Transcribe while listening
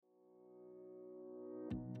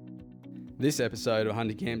This episode of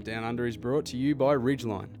Hunting Camp Down Under is brought to you by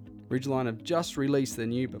Ridgeline. Ridgeline have just released their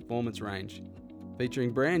new performance range,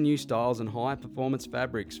 featuring brand new styles and high performance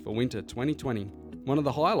fabrics for winter 2020. One of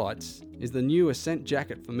the highlights is the new Ascent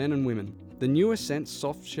jacket for men and women. The new Ascent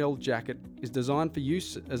soft shell jacket is designed for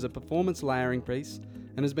use as a performance layering piece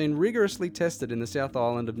and has been rigorously tested in the South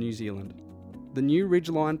Island of New Zealand. The new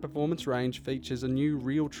Ridgeline performance range features a new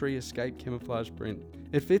Realtree Escape camouflage print.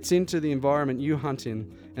 It fits into the environment you hunt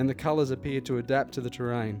in, and the colours appear to adapt to the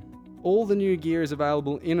terrain. All the new gear is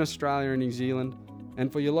available in Australia and New Zealand,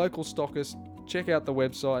 and for your local stockist, check out the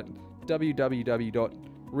website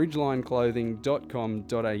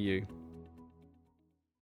www.ridgelineclothing.com.au.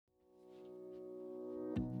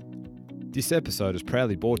 This episode is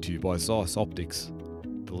proudly brought to you by Zeiss Optics.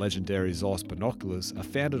 The legendary Zeiss binoculars are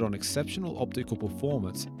founded on exceptional optical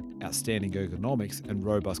performance, outstanding ergonomics, and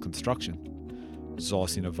robust construction.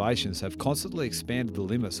 Zeiss innovations have constantly expanded the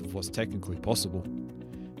limits of what's technically possible.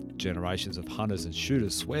 Generations of hunters and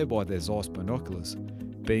shooters swear by their Zeiss binoculars,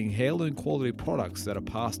 being heirloom quality products that are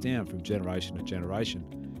passed down from generation to generation,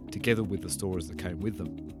 together with the stories that came with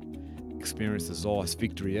them. Experience the Zeiss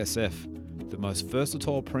Victory SF, the most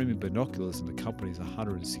versatile premium binoculars in the company's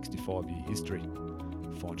 165-year history.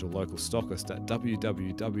 Find your local stockist at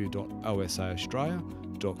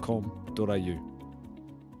www.osaaustralia.com.au.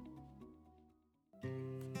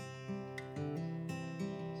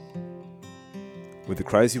 With the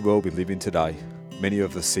crazy world we live in today, many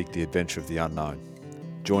of us seek the adventure of the unknown.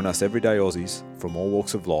 Join us everyday Aussies from all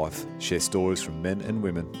walks of life share stories from men and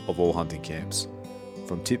women of all hunting camps.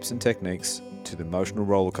 From tips and techniques to the emotional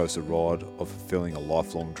rollercoaster ride of fulfilling a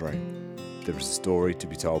lifelong dream, there is a story to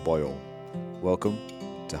be told by all. Welcome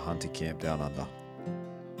to Hunting Camp Down Under.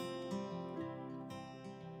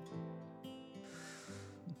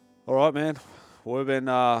 All right, man. We've been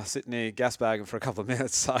sitting here gas bagging for a couple of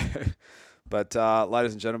minutes, so... But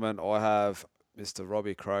ladies and gentlemen, I have Mr.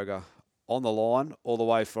 Robbie Kroger on the line all the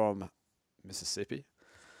way from Mississippi.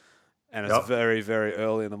 And it's very, very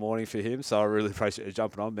early in the morning for him, so I really appreciate you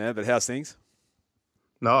jumping on, man. But how's things?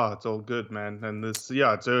 No, it's all good, man. And it's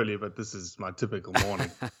early, but this is my typical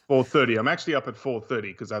morning. 4:30. I'm actually up at 4:30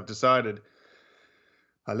 because I've decided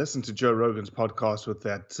I listened to Joe Rogan's podcast with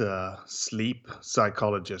that sleep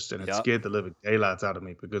psychologist, and it scared the living daylights out of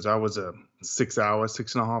me because I was a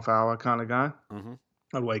 6.5 hour kind of guy. Mm-hmm.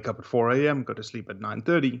 I'd wake up at 4 a.m., go to sleep at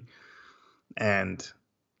 9:30, and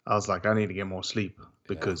I was like, I need to get more sleep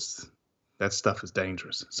because that stuff is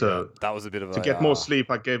dangerous. So that was a bit of to get more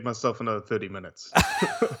sleep, I gave myself another 30 minutes.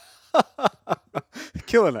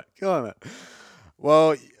 Killing it.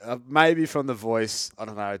 Well, maybe from the voice, I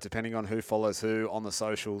don't know, depending on who follows who on the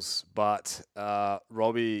socials, but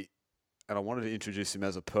Robbie, and I wanted to introduce him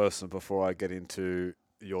as a person before I get into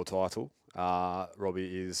your title.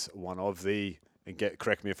 Robbie is one of the, and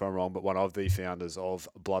correct me if I'm wrong, but one of the founders of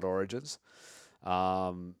Blood Origins.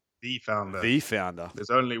 The founder.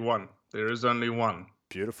 There's only one. There is only one.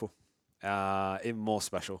 Beautiful. Even more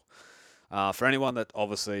special. For anyone that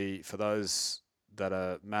obviously, for those that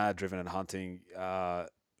are mad driven in hunting,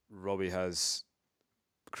 Robbie has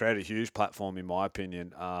created a huge platform, in my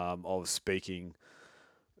opinion, of speaking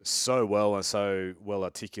so well and so well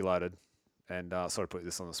articulated. And sorry to put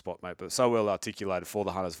this on the spot, mate, but so well articulated for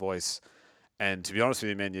the hunter's voice. And to be honest with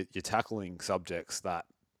you, man, you're tackling subjects that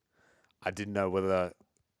I didn't know whether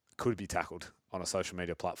could be tackled on a social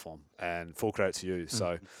media platform. And full credit to you.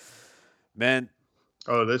 So, man.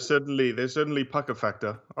 Oh, there's certainly pucker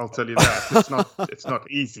factor. I'll tell you that. It's not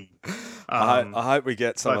easy. I hope we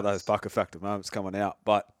get some of those pucker factor moments coming out.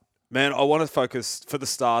 But man, I want to focus for the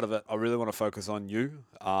start of it. I really want to focus on you.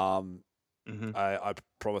 I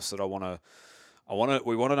promise that we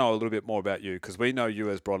want to know a little bit more about you because we know you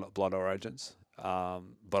as Blood Origins. But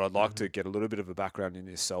I'd like to get a little bit of a background in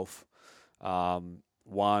yourself.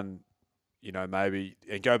 One, maybe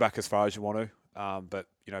and go back as far as you want to. But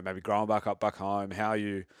maybe growing back home, how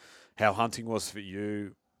hunting was for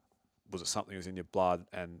you. Was it something that was in your blood?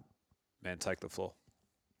 And man, take the floor.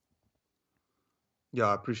 Yeah,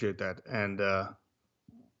 I appreciate that. And I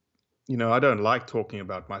don't like talking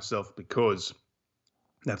about myself because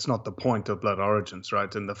that's not the point of Blood Origins,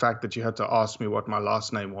 right? And the fact that you had to ask me what my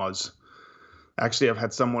last name was. Actually, I've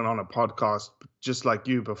had someone on a podcast just like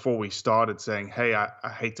you before we started saying, "Hey, I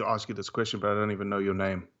hate to ask you this question, but I don't even know your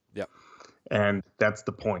name." Yeah. And that's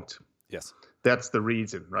the point. Yes. That's the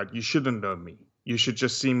reason, right? You shouldn't know me. You should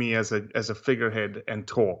just see me as a figurehead and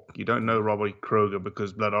talk. You don't know Robbie Kroger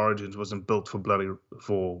because Blood Origins wasn't built for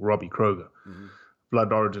Robbie Kroger. Mm-hmm.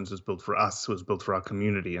 Blood Origins was built for us, was built for our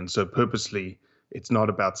community. And so purposely, it's not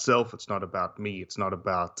about self. It's not about me. It's not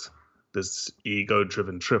about this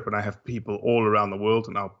ego-driven trip, and I have people all around the world,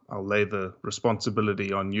 and I'll lay the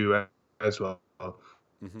responsibility on you as well.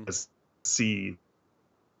 Mm-hmm. As see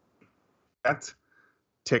that,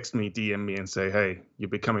 text me, DM me, and say, "Hey, you're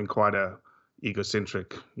becoming quite a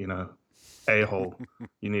egocentric, a-hole.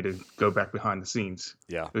 You need to go back behind the scenes."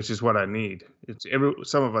 Yeah. Which is what I need.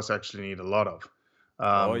 Some of us actually need a lot of.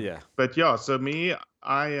 Oh yeah. But yeah, so me,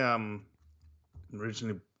 I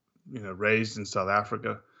originally, raised in South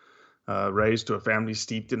Africa, raised to a family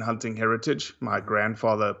steeped in hunting heritage. My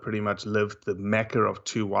grandfather pretty much lived the mecca of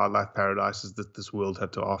two wildlife paradises that this world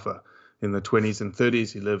had to offer. In the 20s and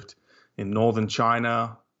 30s, he lived in northern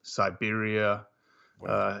China, Siberia.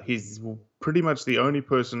 Wow. He's pretty much the only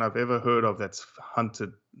person I've ever heard of that's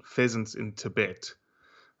hunted pheasants in Tibet.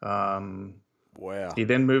 Wow. He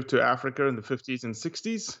then moved to Africa in the 50s and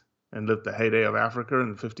 60s and lived the heyday of Africa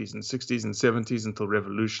in the 50s and 60s and 70s until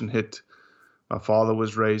revolution hit. My father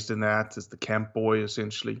was raised in that as the camp boy,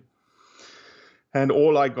 essentially. And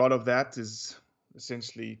all I got of that is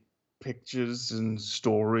essentially pictures and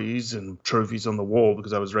stories and trophies on the wall,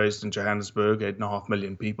 because I was raised in Johannesburg, 8.5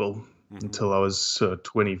 million people, until I was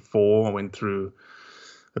 24. I went through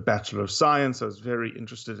a Bachelor of Science. I was very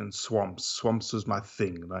interested in swamps. Swamps was my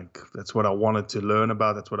thing. Like, that's what I wanted to learn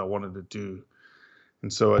about. That's what I wanted to do.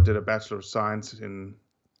 And so I did a Bachelor of Science in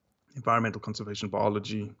environmental conservation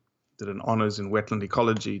biology, did an honors in wetland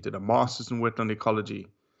ecology, did a master's in wetland ecology.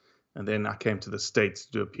 And then I came to the States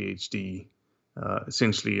to do a PhD,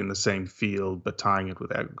 essentially in the same field, but tying it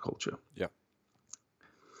with agriculture. Yeah.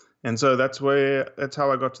 And so that's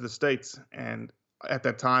how I got to the States. And at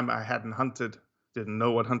that time, I hadn't hunted, didn't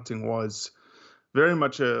know what hunting was. Very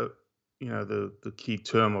much the key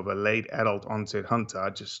term of a late adult onset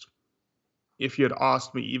hunter. If you had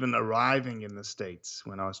asked me, even arriving in the States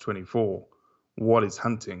when I was 24, what is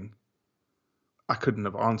hunting? I couldn't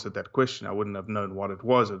have answered that question. I wouldn't have known what it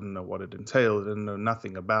was. I didn't know what it entailed. I didn't know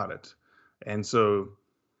nothing about it. And so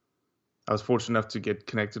I was fortunate enough to get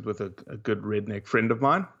connected with a good redneck friend of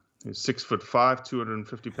mine, who's 6'5",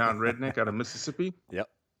 250-pound redneck out of Mississippi. Yep.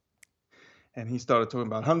 And he started talking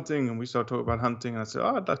about hunting, and we started talking about hunting. And I said,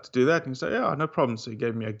 "Oh, I'd like to do that." And he said, "Yeah, no problem." So he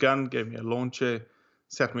gave me a gun, gave me a lawn chair,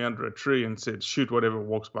 sat me under a tree, and said, "Shoot whatever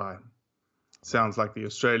walks by." Sounds like the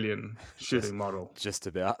Australian shooting model. Just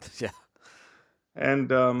about, yeah. And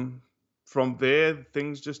from there,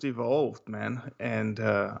 things just evolved, man. And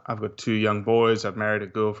I've got 2 young boys. I've married a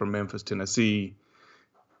girl from Memphis, Tennessee.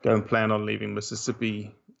 Don't plan on leaving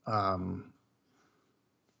Mississippi.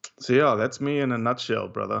 So yeah, that's me in a nutshell,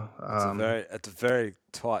 brother. It's a very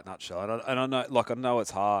tight nutshell, and I know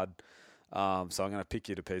it's hard. So I'm going to pick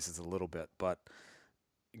you to pieces a little bit. But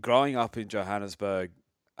growing up in Johannesburg,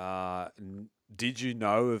 did you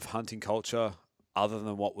know of hunting culture other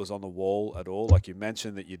than what was on the wall at all? Like, you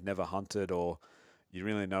mentioned that you'd never hunted or you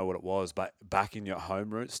really know what it was, but back in your home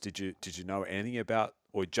roots, did you know anything about,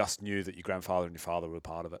 or just knew that your grandfather and your father were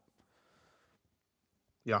part of it?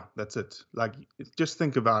 Yeah, that's it. Like, just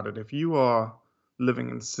think about it. If you are living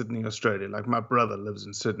in Sydney, Australia, like my brother lives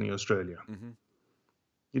in Sydney, Australia,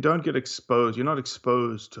 you don't get exposed. You're not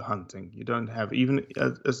exposed to hunting. You don't have, even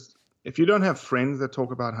if you don't have friends that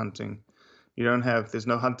talk about hunting, there's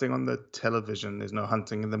no hunting on the television. There's no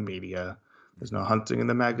hunting in the media. There's no hunting in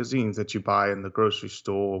the magazines that you buy in the grocery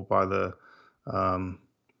store or by the, the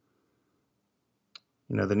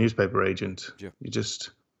newspaper agent. Yeah.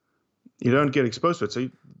 You don't get exposed to it.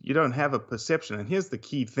 So you don't have a perception. And here's the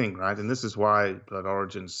key thing, right? And this is why Blood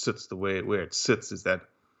Origins sits the way where it sits, is that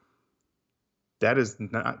is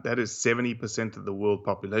 70% of the world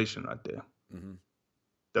population right there.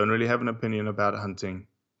 Don't really have an opinion about hunting.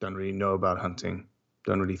 Don't really know about hunting.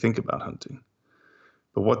 Don't really think about hunting.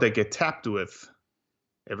 But what they get tapped with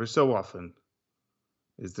every so often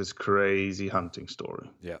is this crazy hunting story.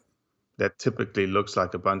 Yeah. That typically looks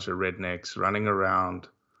like a bunch of rednecks running around,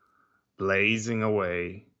 blazing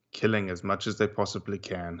away, killing as much as they possibly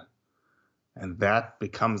can. And that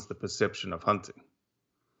becomes the perception of hunting.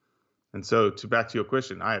 And so, back to your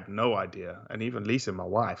question, I had no idea. And even Lisa, my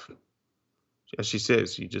wife, as she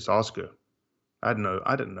says, you just ask her. I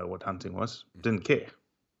didn't know what hunting was. Didn't care.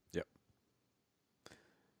 Yep.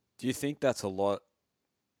 Do you think that's a lot?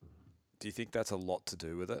 Do you think that's a lot to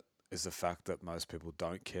do with it? Is the fact that most people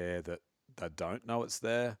don't care, that they don't know it's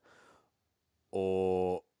there,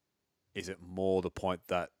 or is it more the point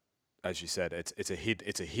that, as you said, it's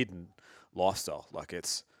a hidden lifestyle? Like,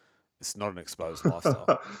 it's not an exposed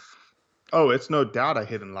lifestyle. Oh, it's no doubt a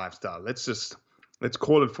hidden lifestyle. Let's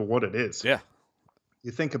call it for what it is. Yeah.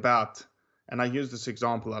 You think about, and I use this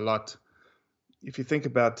example a lot. If you think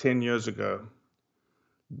about 10 years ago,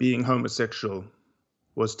 being homosexual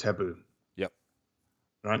was taboo, Yep.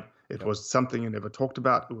 right? It Yep. was something you never talked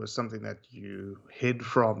about. It was something that you hid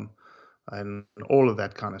from, and all of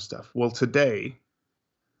that kind of stuff. Well, today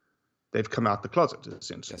they've come out the closet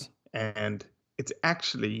essentially, Yes. and it's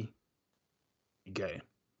actually gay.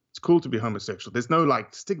 It's cool to be homosexual. There's no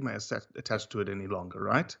like stigma attached to it any longer,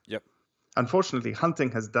 right? Yep. Unfortunately,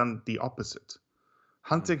 hunting has done the opposite.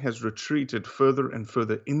 Hunting has retreated further and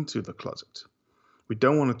further into the closet. We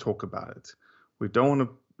don't want to talk about it. We don't want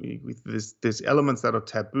to. There's elements that are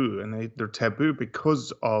taboo, and they're taboo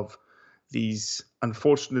because of these,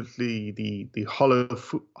 unfortunately, the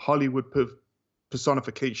Hollywood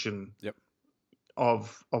personification Yep.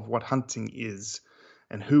 of what hunting is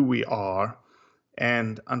and who we are.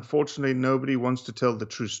 And unfortunately, nobody wants to tell the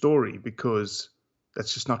true story because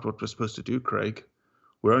that's just not what we're supposed to do, Craig.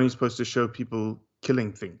 We're only supposed to show people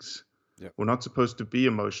killing things. Yep. We're not supposed to be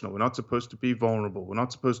emotional. We're not supposed to be vulnerable. We're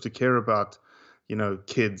not supposed to care about,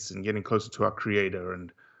 kids and getting closer to our creator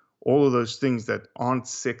and all of those things that aren't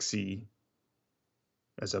sexy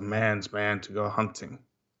as a man's man to go hunting.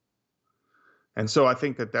 And so I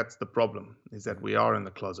think that that's the problem, is that we are in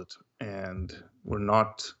the closet and we're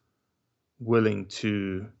not willing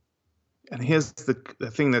to. And here's the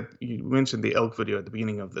thing that you mentioned, the elk video at the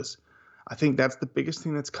beginning of this. I think that's the biggest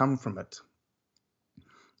thing that's come from it,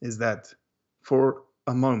 is that for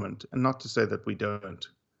a moment, and not to say that we don't,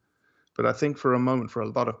 but I think for a moment, for a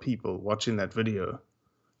lot of people watching that video,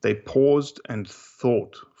 they paused and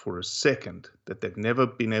thought for a second that they've never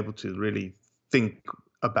been able to really think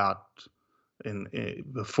about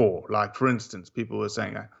before. Like, for instance, people were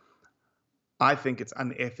saying, I think it's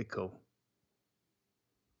unethical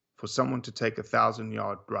for someone to take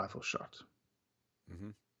 1,000-yard rifle shot. Mm-hmm.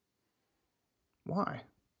 Why?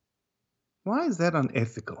 Why is that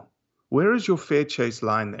unethical? Where is your fair chase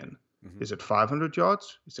line then? Mm-hmm. Is it 500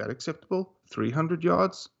 yards? Is that acceptable? 300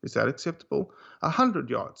 yards? Is that acceptable? 100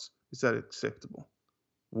 yards? Is that acceptable?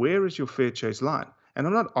 Where is your fair chase line? And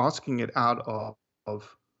I'm not asking it out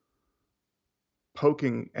of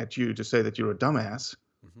poking at you to say that you're a dumbass.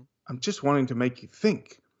 Mm-hmm. I'm just wanting to make you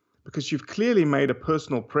think, because you've clearly made a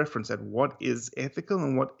personal preference at what is ethical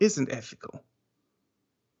and what isn't ethical.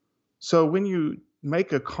 So when you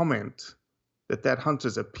make a comment that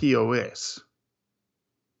hunter's a POS,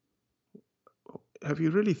 have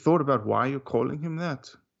you really thought about why you're calling him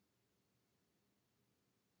that?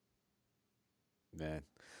 Man,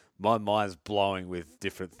 my mind's blowing with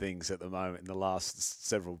different things at the moment in the last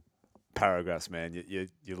several paragraphs, man.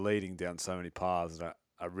 You're leading down so many paths, and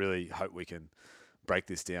I really hope we can break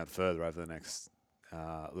this down further over the next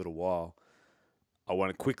little while. I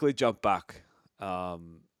want to quickly jump back,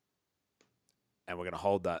 and we're going to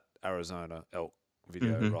hold that Arizona elk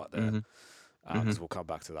video right there, because we'll come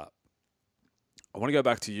back to that. I want to go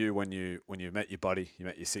back to you when you met your buddy, you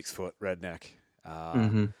met your 6-foot redneck.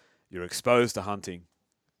 You're exposed to hunting.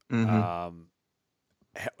 How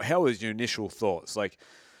was your initial thoughts? Like,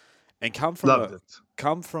 and come from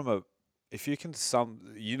a, if you can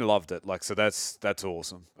you loved it. Like, so that's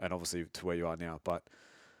awesome. And obviously to where you are now, but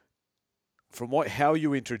from how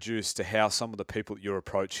you introduced to how some of the people you're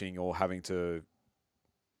approaching or having to,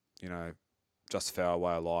 justify our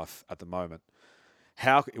way of life at the moment,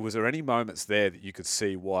 how was there any moments there that you could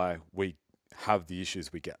see why we have the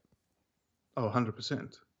issues we get? Oh,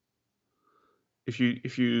 100%. If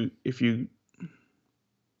you,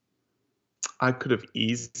 I could have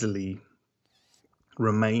easily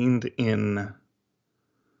remained in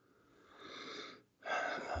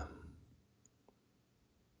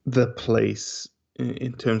the place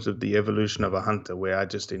in terms of the evolution of a hunter where I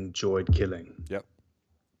just enjoyed killing. Yep.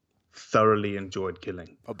 Thoroughly enjoyed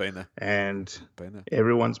killing. I've been there. And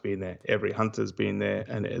everyone's been there. Every hunter's been there.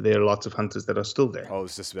 And there are lots of hunters that are still there. I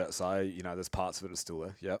was just about to say, there's parts of it are still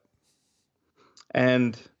there. Yep.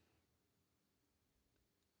 And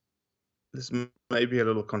this may be a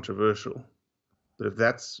little controversial, but if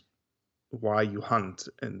that's why you hunt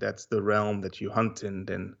and that's the realm that you hunt in,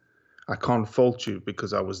 then I can't fault you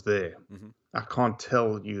because I was there. Mm-hmm. I can't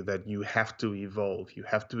tell you that you have to evolve. You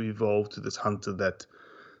have to evolve to this hunter that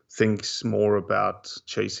thinks more about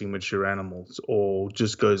chasing mature animals or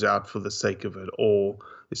just goes out for the sake of it or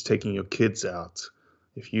is taking your kids out.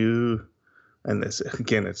 If you, and this,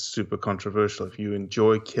 again, it's super controversial, if you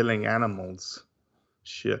enjoy killing animals,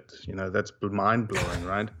 shit, that's mind-blowing,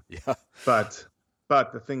 right? Yeah. But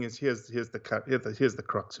the thing is, here's the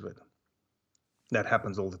crux of it. That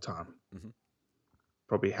happens all the time. Mm-hmm.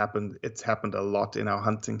 It's happened a lot in our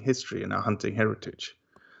hunting history, in our hunting heritage.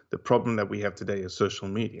 The problem that we have today is social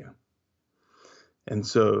media. And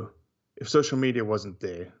so if social media wasn't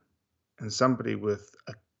there and somebody with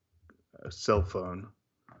a cell phone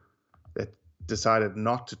that decided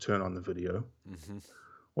not to turn on the video Mm-hmm.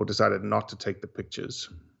 or decided not to take the pictures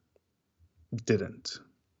didn't.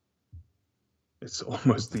 It's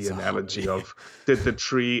almost the analogy of, did the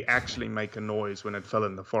tree actually make a noise when it fell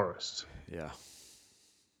in the forest? Yeah.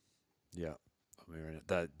 Yeah. I mean,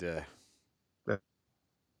 that,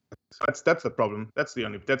 That's the problem. That's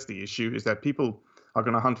the issue, is that people are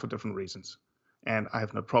going to hunt for different reasons. And I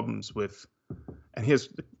have no problems with, and here's,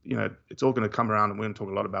 it's all going to come around, and we're going to talk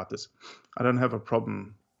a lot about this. I don't have a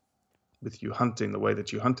problem with you hunting the way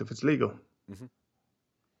that you hunt if it's legal. Mm-hmm.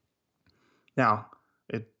 Now,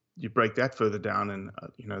 you break that further down, and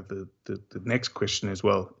the next question is,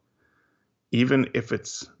 well, even if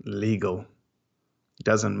it's legal,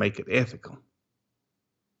 doesn't make it ethical.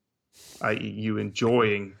 I.e., you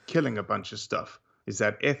enjoying killing a bunch of stuff, is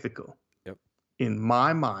that ethical? Yep. In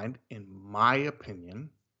my mind, in my opinion,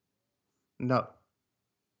 no.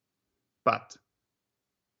 But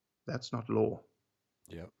that's not law.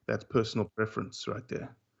 Yep. That's personal preference right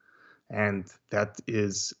there. And that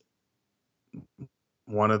is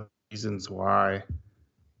one of the reasons why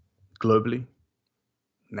globally,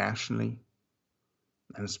 nationally,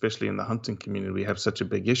 and especially in the hunting community, we have such a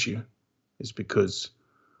big issue, is because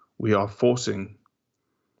we are forcing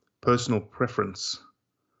personal preference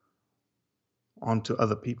onto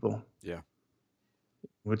other people. Yeah.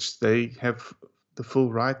 Which they have the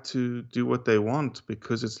full right to do what they want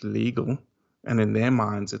because it's legal, and in their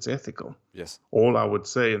minds it's ethical. Yes. All I would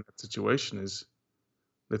say in that situation is,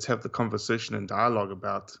 let's have the conversation and dialogue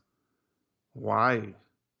about why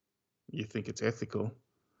you think it's ethical.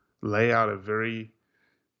 Lay out a very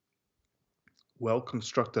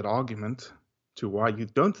well-constructed argument to why you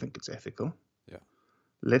don't think it's ethical. Yeah.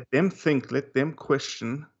 Let them think, let them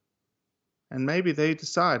question, and maybe they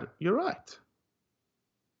decide, you're right,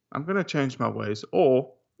 I'm going to change my ways,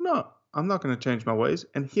 or no, I'm not going to change my ways,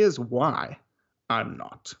 and here's why I'm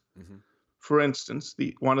not. Mm-hmm. For instance,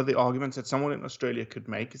 one of the arguments that someone in Australia could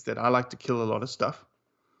make is that I like to kill a lot of stuff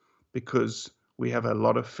because we have a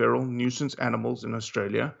lot of feral nuisance animals in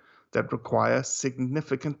Australia that require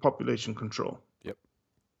significant population control. Yep.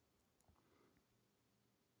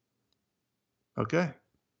 Okay,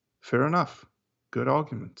 fair enough. Good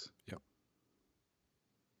argument. Yep.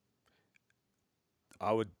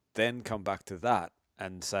 I would then come back to that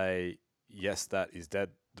and say, yes, that is dead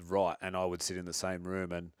right, and I would sit in the same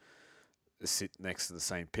room and sit next to the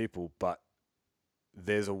same people, but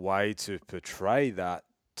there's a way to portray that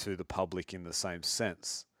to the public in the same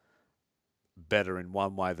sense better in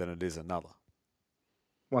one way than it is another.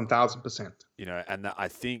 1000%. And I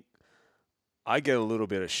think I get a little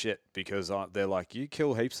bit of shit because they're like, you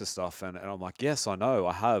kill heaps of stuff, and I'm like, yes, I know,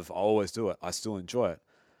 I always do it, I still enjoy it.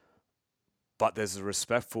 But there's a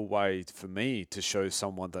respectful way for me to show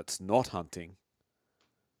someone that's not hunting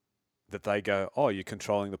that they go, oh, you're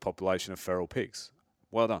controlling the population of feral pigs.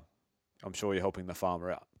 Well done. I'm sure you're helping the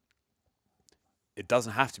farmer out. It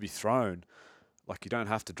doesn't have to be thrown, like you don't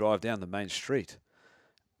have to drive down the main street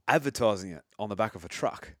advertising it on the back of a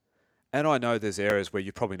truck. And I know there's areas where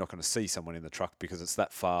you're probably not going to see someone in the truck because it's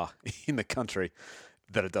that far in the country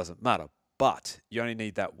that it doesn't matter. But you only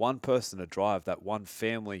need that one person to drive, that one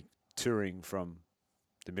family touring from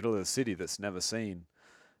the middle of the city that's never seen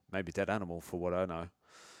maybe dead animal for what I know.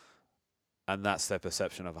 And that's their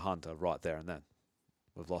perception of a hunter right there and then.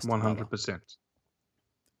 We've lost 100%.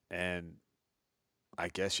 And I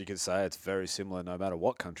guess you could say it's very similar no matter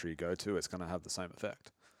what country you go to, it's going to have the same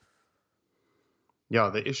effect. Yeah,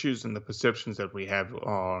 the issues and the perceptions that we have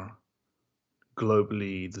are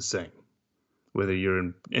globally the same, whether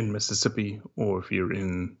you're in Mississippi or if you're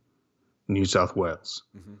in New South Wales.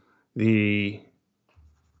 Mm-hmm.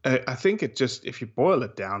 I think it just, if you boil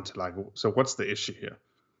it down to like, so what's the issue here?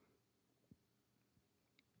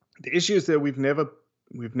 The issue is that we've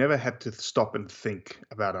never had to stop and think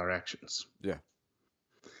about our actions. Yeah.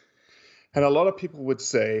 And a lot of people would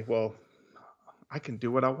say, well, I can do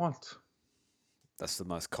what I want. That's the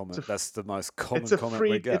most common. That's the most common it's a comment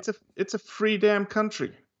free, we get. It's a free damn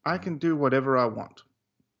country. I can do whatever I want.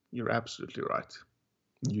 You're absolutely right.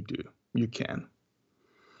 You do. You can.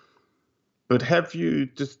 But have you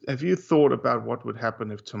thought about what would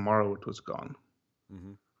happen if tomorrow it was gone?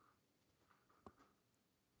 Mm-hmm.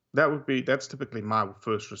 That's typically my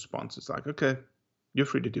first response. It's like, okay, you're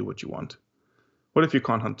free to do what you want. What if you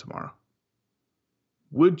can't hunt tomorrow?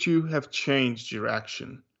 Would you have changed your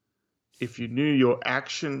action if you knew your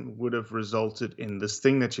action would have resulted in this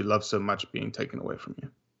thing that you love so much being taken away from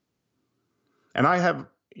you? And I'm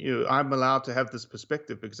allowed to have this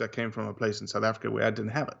perspective because I came from a place in South Africa where I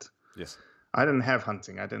didn't have it. Yes. I didn't have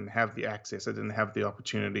hunting. I didn't have the access. I didn't have the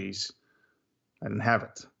opportunities. I didn't have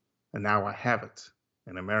it. and now I have it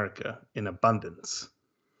in America in abundance.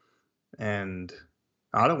 And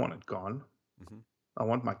I don't want it gone. Mm-hmm. I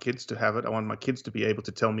want my kids to have it. I want my kids to be able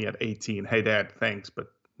to tell me at 18, hey, Dad, thanks, but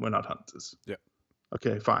we're not hunters. Yeah.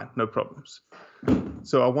 Okay, fine, no problems.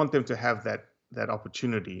 So I want them to have that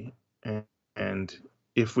opportunity. And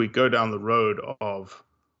if we go down the road of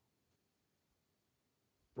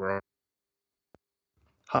where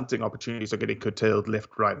hunting opportunities are getting curtailed left,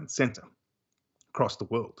 right, and center across the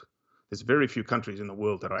world, there's very few countries in the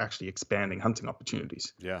world that are actually expanding hunting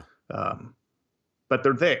opportunities. Yeah. But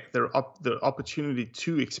they're there. The opportunity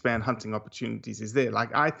to expand hunting opportunities is there.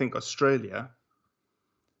 Like, I think Australia,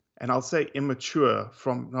 and I'll say immature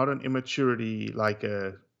from not an immaturity like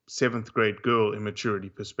a 7th grade girl immaturity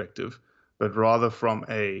perspective, but rather from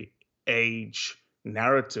a age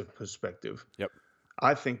narrative perspective. Yep.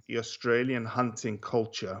 I think the Australian hunting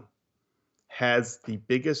culture has the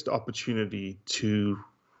biggest opportunity to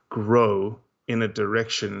grow in a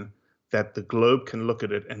direction that the globe can look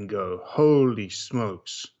at it and go, holy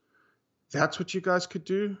smokes, that's what you guys could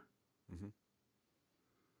do? Mm-hmm.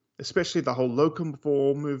 Especially the whole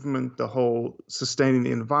locavore movement, the whole sustaining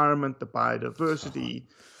the environment, the biodiversity,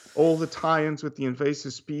 all the tie-ins with the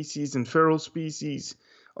invasive species and feral species.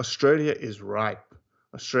 Australia is ripe.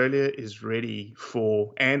 Australia is ready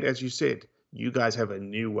for, and as you said, you guys have a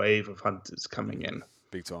new wave of hunters coming in.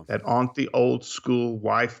 Big time. That aren't the old school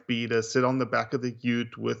wife beater, sit on the back of the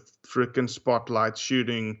ute with frickin' spotlights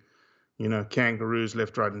shooting, kangaroos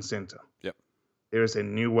left, right, and center. Yep. There is a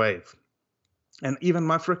new wave. And even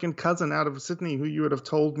my frickin' cousin out of Sydney, who you would have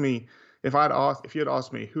told me, if you had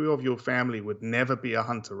asked me who of your family would never be a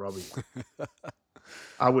hunter, Robbie,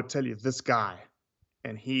 I would tell you this guy.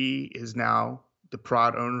 And he is now the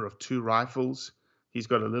proud owner of 2 rifles. He's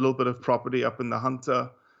got a little bit of property up in the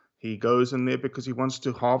Hunter. He goes in there because he wants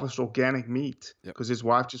to harvest organic meat because his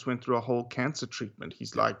wife just went through a whole cancer treatment.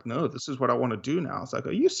 He's like, no, this is what I want to do now. I was like,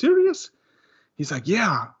 are you serious? He's like,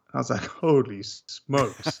 yeah. I was like, holy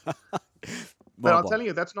smokes. But I'll tell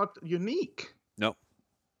you, that's not unique. No.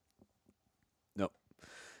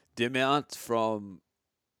 The amount from,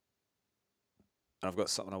 and I've got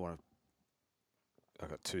something I've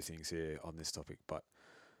got 2 things here on this topic, but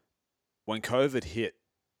when COVID hit,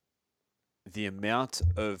 the amount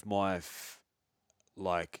of no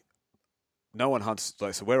one hunts,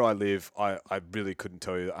 so where I live, I really couldn't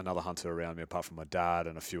tell you another hunter around me apart from my dad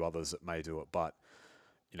and a few others that may do it, but,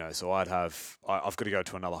 so I've got to go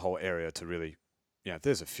to another whole area to really,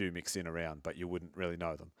 there's a few mixed in around, but you wouldn't really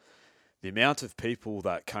know them. The amount of people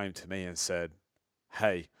that came to me and said,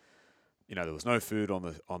 hey, there was no food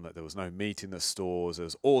there was no meat in the stores, there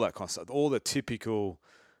was all that kind of stuff, all the typical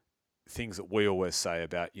things that we always say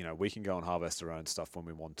about, we can go and harvest our own stuff when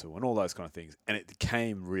we want to and all those kind of things. And it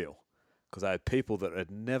became real because I had people that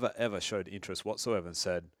had never, ever showed interest whatsoever and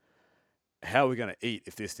said, how are we going to eat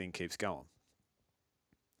if this thing keeps going?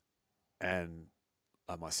 And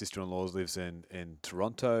my sister-in-law lives in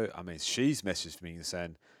Toronto. I mean, she's messaged me and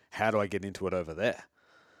saying, how do I get into it over there?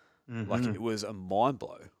 Mm-hmm. Like, it was a mind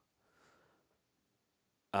blow.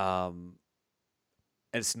 And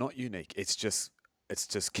it's not unique. It's just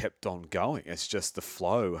kept on going. It's just the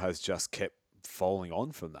flow has just kept falling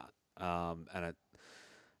on from that. And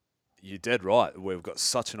you're dead right. We've got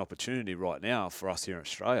such an opportunity right now for us here in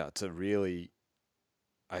Australia to really,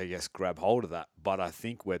 I guess, grab hold of that. But I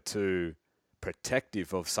think we're too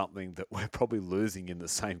protective of something that we're probably losing in the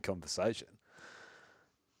same conversation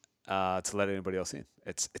to let anybody else in.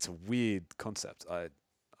 It's a weird concept. I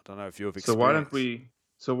don't know if you've experienced.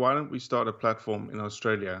 So why don't we start a platform in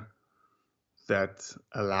Australia that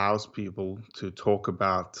allows people to talk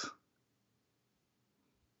about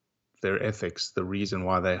their ethics, the reason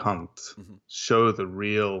why they hunt, show the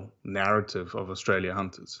real narrative of Australia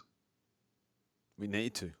hunters? We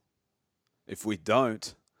need to. If we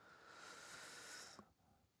don't,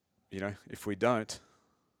 I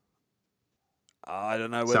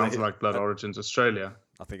don't know whether... Sounds like Blood Origins Australia.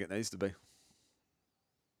 I think it needs to be.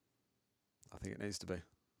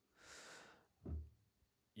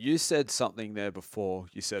 You said something there before.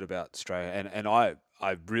 You said about Australia, and I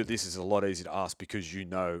really, this is a lot easier to ask because you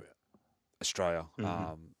know Australia.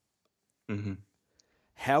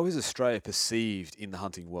 How is Australia perceived in the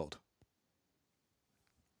hunting world?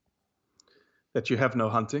 That you have no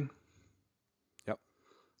hunting. Yep.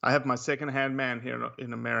 I have my second-hand man here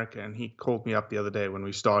in America, and he called me up the other day when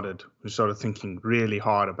we started thinking really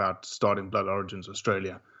hard about starting Blood Origins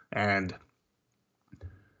Australia, and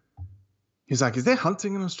he's like, is there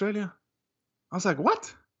hunting in Australia? I was like,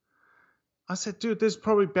 what? I said, dude, there's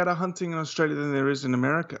probably better hunting in Australia than there is in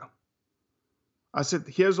America. I said,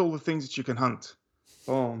 here's all the things that you can hunt.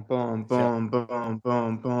 boom, boom, Yep. boom, boom,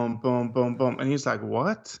 boom, boom, boom, boom, boom. And he's like,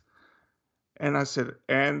 what? And I said,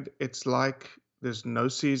 and it's like there's no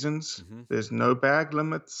seasons, Mm-hmm. there's no bag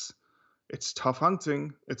limits. It's tough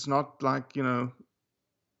hunting. It's not like,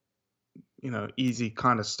 easy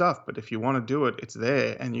kind of stuff. But if you want to do it, it's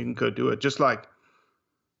there and you can go do it. Just like,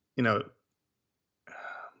 you know,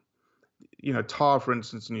 tar, for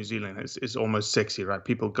instance, in New Zealand is almost sexy, right?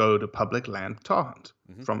 People go to public land tar hunt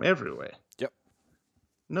Mm-hmm. from everywhere. Yep.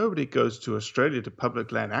 Nobody goes to Australia to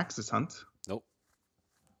public land axis hunt, Nope.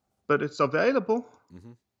 but it's available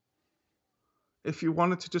Mm-hmm. if you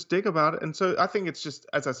wanted to just dig about it. And so I think it's just,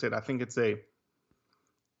 as I said, I think it's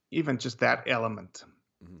even just that element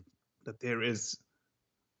Mm-hmm. that there is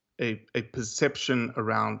a perception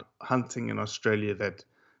around hunting in Australia that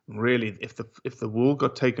really, if the wool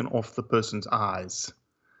got taken off the person's eyes,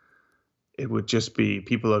 it would just be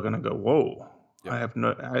people are going to go, whoa, Yep.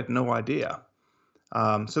 I had no idea.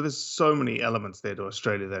 So there's so many elements there to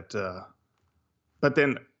Australia that, but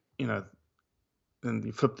then then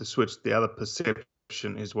you flip the switch. The other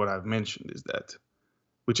perception is what I've mentioned, is that,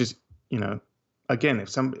 which is, again,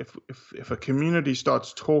 if a community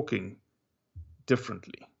starts talking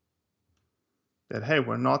differently, that hey,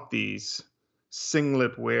 we're not these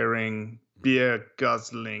singlet wearing, beer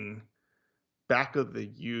guzzling, back of the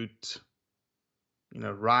ute,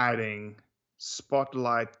 riding,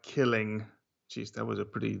 spotlight killing. Geez, that was a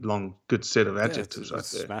pretty long, good set of adjectives right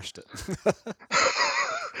there. Smashed it.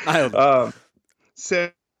 Nailed it.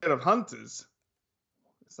 Set of hunters.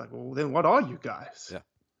 It's like, well, then what are you guys? Yeah.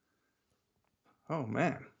 Oh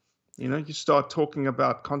man. You start talking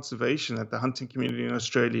about conservation that the hunting community in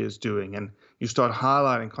Australia is doing, and you start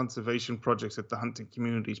highlighting conservation projects that the hunting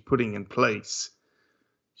community is putting in place.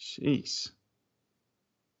 Jeez.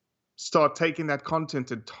 Start taking that content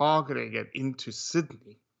and targeting it into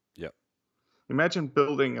Sydney. Yep. Imagine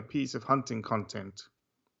building a piece of hunting content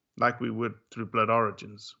like we would through Blood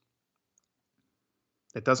Origins.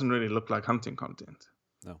 It doesn't really look like hunting content.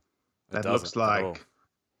 No. That looks like,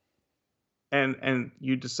 and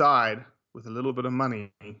you decide with a little bit of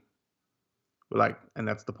money, and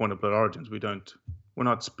that's the point of Blood Origins. We're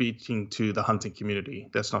not speaking to the hunting community.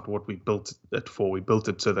 That's not what we built it for. We built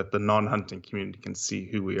it so that the non-hunting community can see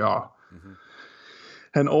who we are. Mm-hmm.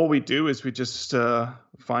 And all we do is we just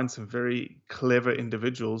find some very clever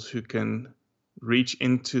individuals who can reach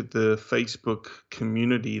into the Facebook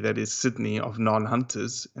community that is Sydney of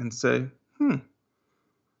non-hunters and say,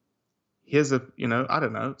 here's I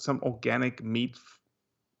don't know, some organic meat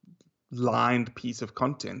lined piece of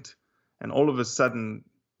content. And all of a sudden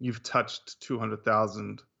you've touched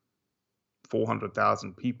 200,000,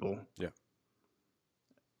 400,000 people. Yeah.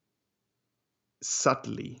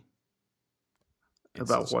 Subtly In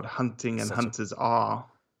about such what hunting and such a- hunters are.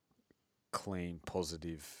 clean,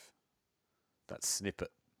 positive, that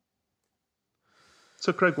snippet.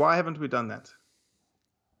 So, Craig, why haven't we done that?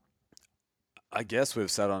 I guess we've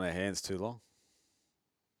sat on our hands too long.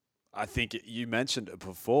 I think you mentioned it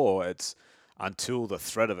before. It's until the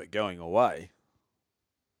threat of it going away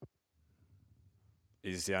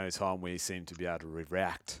is the only time we seem to be able to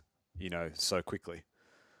react, so quickly.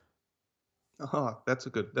 Oh, that's a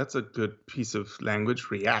good piece of language.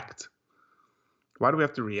 React. Why do we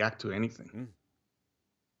have to react to anything?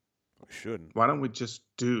 We shouldn't. Why don't we just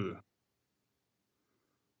do?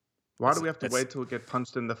 Why do we have to wait till we get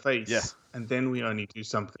punched in the face and then we only do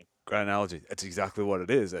something? Great analogy. It's exactly what it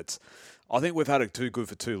is. I think we've had it too good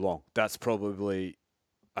for too long. That's probably,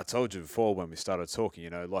 I told you before when we started talking,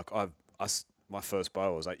 my first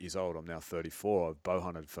bow, I was 8 years old. I'm now 34. I've bow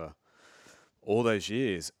hunted for all those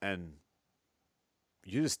years, and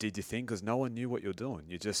you just did your thing because no one knew what you're doing.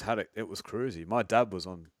 You just had it. It was cruisy. My dad was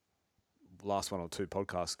on the last 1 or 2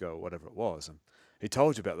 podcasts ago, or whatever it was, and he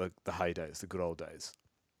told you about the heydays, the good old days.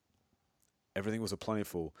 Everything was a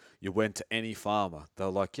plentiful. You went to any farmer. They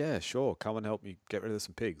were like, yeah, sure, come and help me get rid of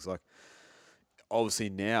some pigs. Like, obviously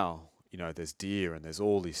now, there's deer and there's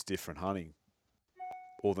all this different hunting.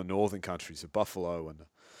 All the northern countries, the buffalo and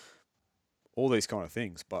all these kind of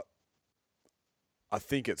things. But I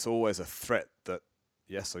think it's always a threat that,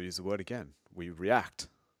 yes, I'll use the word again, we react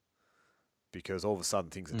because all of a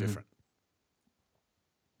sudden things are different.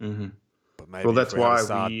 Mm-hmm. But maybe well, that's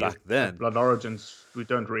why back then, at Blood Origins, we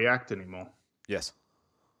don't react anymore. Yes.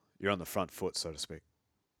 You're on the front foot, so to speak.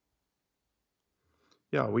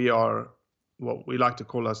 Yeah, we are what we like to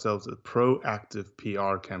call ourselves a proactive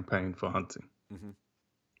PR campaign for hunting. Mm-hmm.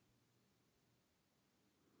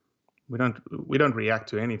 We don't react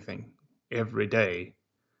to anything. Every day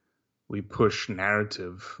we push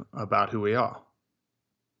narrative about who we are.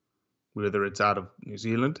 Whether it's out of New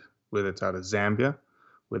Zealand, whether it's out of Zambia,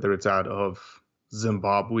 whether it's out of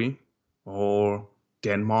Zimbabwe or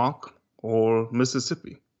Denmark or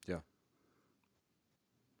Mississippi. Yeah.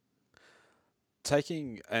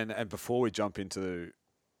 And before we jump into,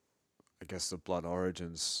 I guess, the blood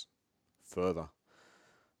origins further,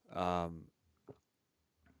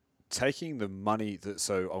 taking the money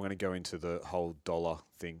so I'm going to go into the whole dollar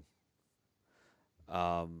thing.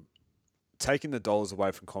 Taking the dollars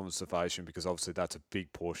away from conservation, because obviously that's a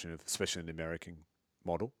big portion of, especially in the American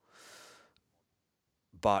model.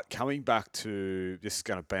 But coming back to, this is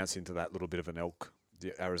going to bounce into that little bit of an elk,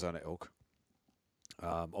 the Arizona elk.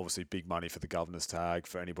 Obviously big money for the governor's tag.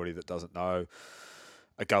 For anybody that doesn't know,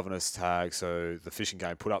 a governor's tag, so the fishing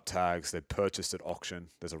game put up tags, they're purchased at auction.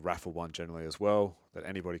 There's a raffle one generally as well that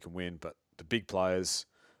anybody can win, but the big players,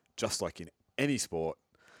 just like in any sport,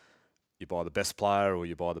 you buy the best player or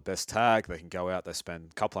you buy the best tag, they can go out, they spend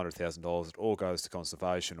a couple $100,000, it all goes to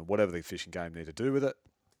conservation or whatever the fishing game need to do with it,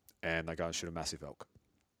 and they go and shoot a massive elk.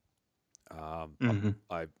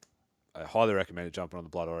 I highly recommend jumping on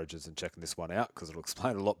the Blood Origins and checking this one out, because it'll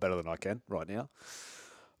explain a lot better than I can right now.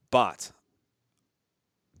 But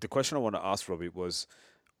the question I want to ask, Robbie, was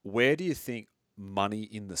where do you think money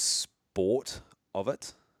in the sport of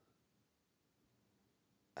it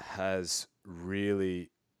has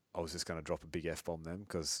really... I was just going to drop a big F-bomb then,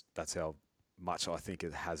 because that's how much I think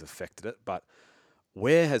it has affected it. But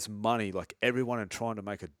where has money, like everyone trying to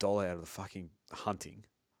make $1 out of the fucking hunting...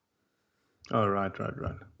 Oh, right.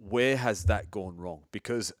 Where has that gone wrong?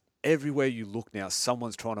 Because everywhere you look now,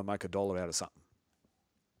 someone's trying to make $1 out of something.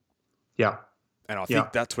 Yeah. And I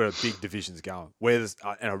think that's where a big division's going. And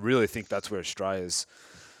I really think that's where Australia's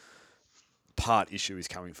part issue is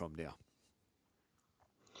coming from now.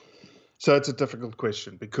 So it's a difficult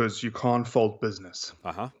question, because you can't fault business.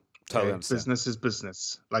 Totally understand. Business is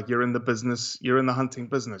business. Like, you're in the hunting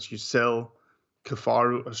business. You sell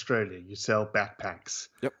Kafaru Australia. You sell backpacks.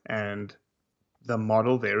 Yep. And the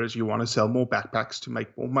model there is you want to sell more backpacks to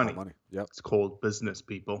make more money. Yep. It's called business,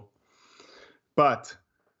 people. But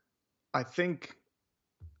I think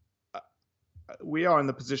we are in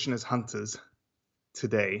the position as hunters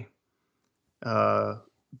today,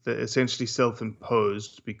 essentially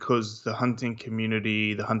self-imposed, because the hunting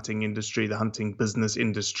community, the hunting industry, the hunting business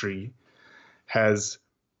industry has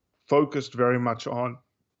focused very much on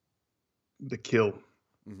the kill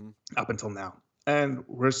up until now. And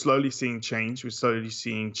we're slowly seeing change. We're slowly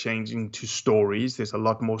seeing changing to stories. There's a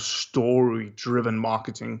lot more story-driven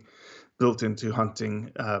marketing built into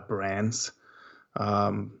hunting brands.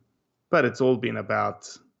 But it's all been about,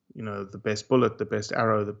 the best bullet, the best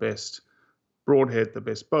arrow, the best broadhead, the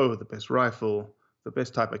best bow, the best rifle, the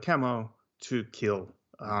best type of camo to kill.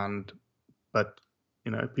 But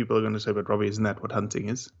people are going to say, but Robbie, isn't that what hunting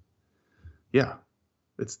is? Yeah.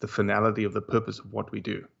 It's the finality of the purpose of what we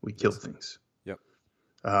do. We kill things. Yep.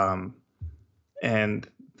 And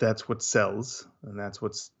that's what sells. And that's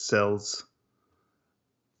what sells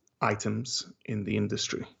items in the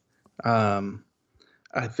industry.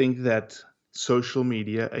 I think that social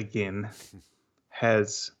media, again,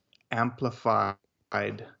 has amplified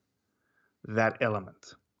that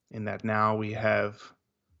element, in that now we have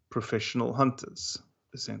professional hunters,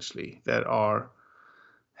 essentially, that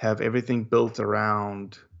have everything built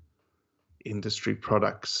around industry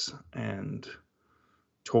products and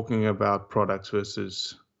talking about products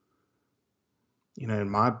versus, in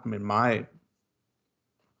my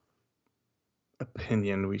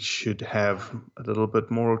opinion, we should have a little bit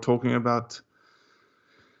more talking about,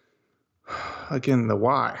 again, the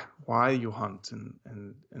why you hunt,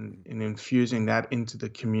 and infusing that into the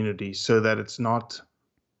community, so that it's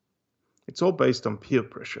all based on peer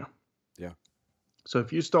pressure. Yeah. So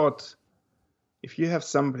if you have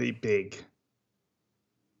somebody big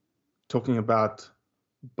talking about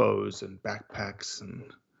bows and backpacks and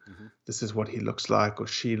this is what he looks like or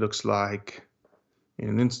she looks like in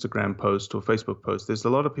an Instagram post or Facebook post, there's a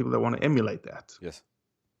lot of people that want to emulate that. Yes.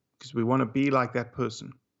 Because we want to be like that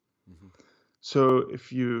person. So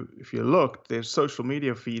if you look, their social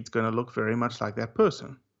media feed's going to look very much like that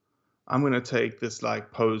person. I'm going to take this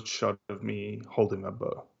like posed shot of me holding a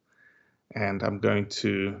bow, and I'm going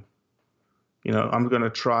to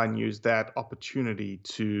try and use that opportunity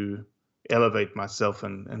to elevate myself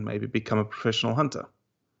and maybe become a professional hunter.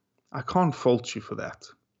 I can't fault you for that,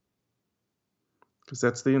 because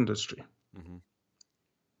that's the industry.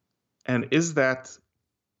 And is that?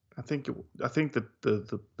 I think that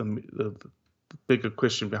the bigger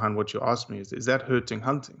question behind what you asked me is that hurting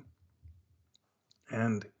hunting?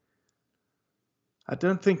 And I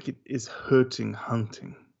don't think it is hurting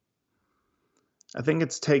hunting. I think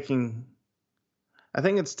it's taking I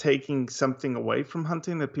think it's taking something away from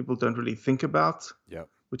hunting that people don't really think about, Yep.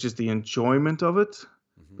 which is the enjoyment of it,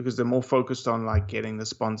 Mhm. because they're more focused on like getting the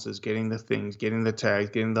sponsors, getting the things, getting the tags,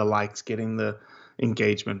 getting the likes, getting the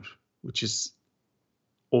engagement, which is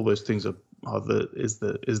all those things is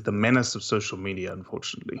the menace of social media,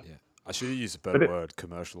 unfortunately. Yeah. I should have used a better But word,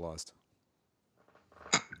 commercialized.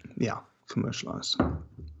 yeah, commercialized.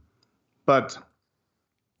 But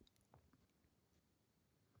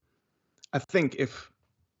I think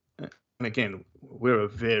and again, we're a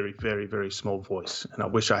very, very, very small voice, and I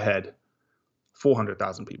wish I had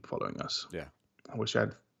 400,000 people following us. Yeah. I wish I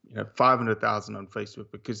had 500,000 on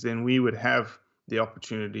Facebook, because then we would have the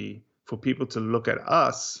opportunity for people to look at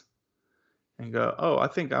us and go, oh, I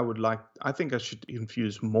think I should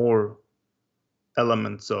infuse more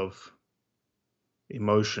elements of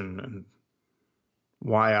emotion and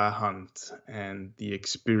why I hunt and the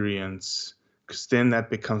experience, because then that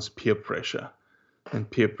becomes peer pressure, and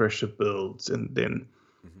peer pressure builds. And then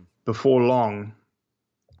before long,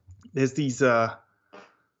 there's these, to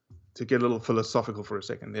get a little philosophical for a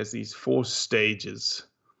second, there's these 4 stages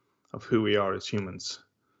of who we are as humans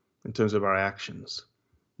in terms of our actions.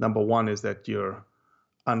 Number 1 is that you're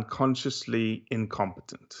unconsciously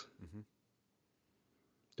incompetent.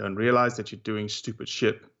 Don't realize that you're doing stupid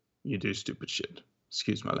shit. You do stupid shit.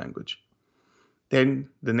 Excuse my language. Then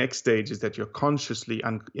the next stage is that you're consciously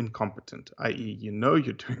incompetent, i.e., you know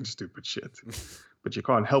you're doing stupid shit, but you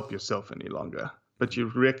can't help yourself any longer. But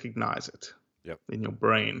you recognize it in your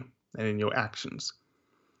brain and in your actions.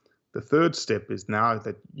 The third step is now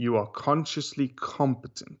that you are consciously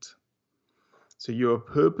competent. So you are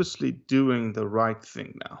purposely doing the right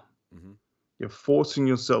thing now. You're forcing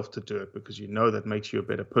yourself to do it because you know that makes you a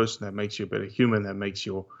better person, that makes you a better human, that makes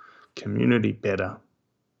your community better.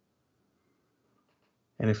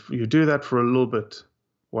 And if you do that for a little bit,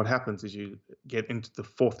 what happens is you get into the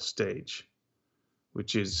 4th stage,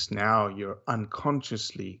 which is now you're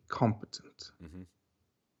unconsciously competent. And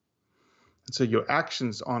so your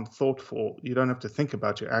actions aren't thoughtful. You don't have to think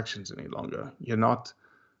about your actions any longer. You're not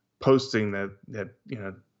posting that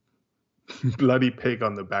bloody pig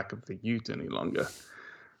on the back of the ute any longer.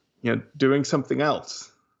 You're doing something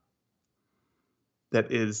else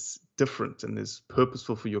that is different and is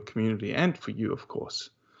purposeful for your community and for you, of course.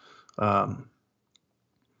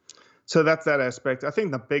 So that's that aspect. I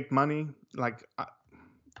think the big money, like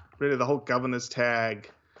really the whole governor's tag,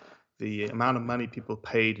 the amount of money people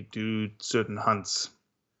pay to do certain hunts,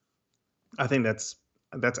 I think that's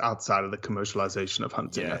outside of the commercialization of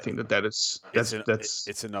hunting. Yeah. I think that's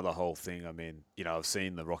it's another whole thing. I mean, I've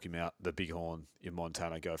seen the the Bighorn in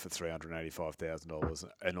Montana go for $385,000,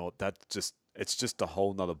 and all that. It's just a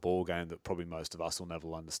whole nother ball game that probably most of us will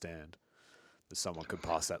never understand. That someone could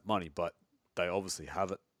pass that money, but they obviously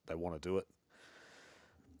have it. They want to do it.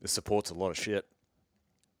 It supports a lot of shit.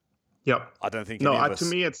 Yep. I don't think to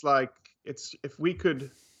me, it's like if we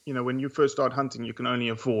could, when you first start hunting, you can only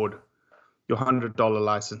afford your $100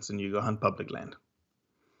 license and you go hunt public land.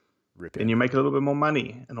 Then you make a little bit more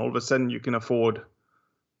money, and all of a sudden you can afford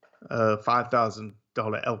a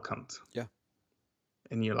 $5,000 elk hunt. Yeah.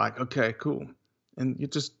 And you're like, okay, cool. And you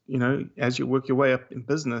just, as you work your way up in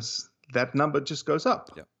business, that number just goes up.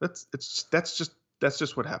 Yeah. That's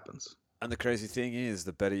just what happens. And the crazy thing is,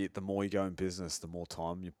 the more you go in business, the more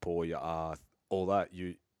time you pour, all that,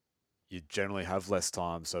 you generally have less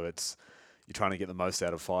time. So you're trying to get the most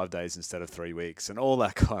out of 5 days instead of 3 weeks and all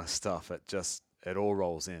that kind of stuff. It all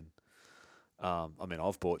rolls in. I mean,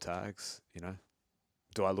 I've bought tags,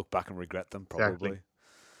 Do I look back and regret them? Probably. Exactly.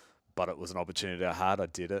 But it was an opportunity I had. I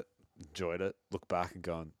did it, enjoyed it, look back and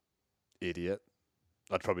gone, idiot.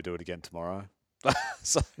 I'd probably do it again tomorrow.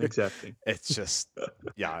 So exactly. It's just,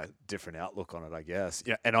 different outlook on it, I guess.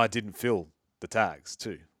 Yeah, and I didn't fill the tags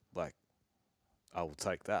too. Like, I will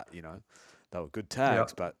take that, They were good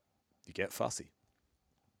tags, but you get fussy.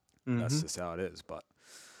 That's just how it is. But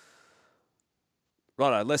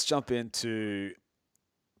righto, let's jump into,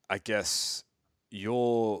 I guess,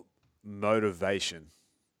 your motivation.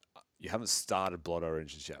 You haven't started Blood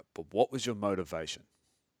Origins yet, but what was your motivation?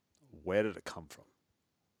 Where did it come from?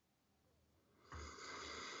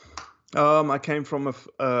 I came from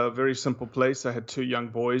a very simple place. I had 2 young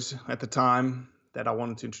boys at the time that I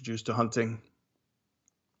wanted to introduce to hunting.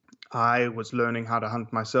 I was learning how to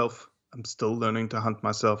hunt myself. I'm still learning to hunt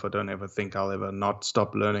myself. I don't ever think I'll ever not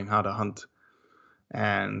stop learning how to hunt.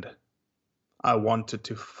 And I wanted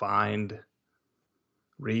to find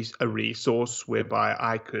a resource whereby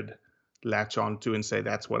I could latch onto and say,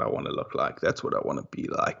 that's what I want to look like. That's what I want to be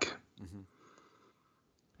like.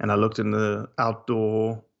 And I looked in the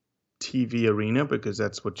outdoor TV arena, because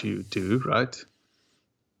that's what you do, right?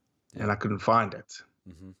 and I couldn't find it.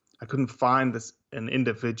 Mm-hmm. I couldn't find an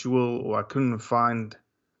individual, or I couldn't find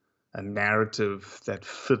a narrative that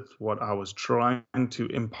fit what I was trying to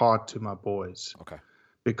impart to my boys, Okay.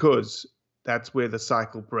 because that's where the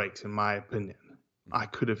cycle breaks, in my opinion. Mm-hmm. I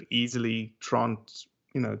could have easily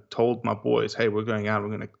told my boys, hey, we're going out, we're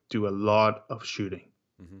going to do a lot of shooting.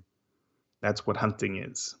 Mm-hmm. That's what hunting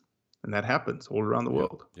is. And that happens all around the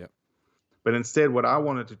world. Yep. But instead, what I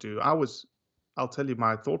wanted to do, I'll tell you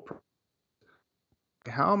my thought process.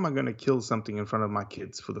 How am I going to kill something in front of my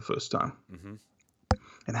kids for the first time? Mm-hmm.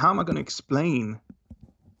 And how am I going to explain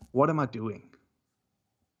what am I doing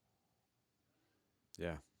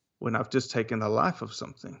Yeah. when I've just taken the life of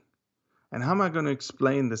something? And how am I going to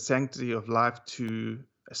explain the sanctity of life to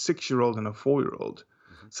a 6-year-old and a 4-year-old,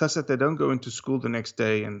 such that they don't go into school the next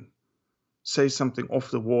day and say something off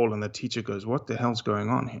the wall and the teacher goes, what the hell's going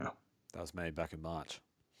on here? That was made back in March.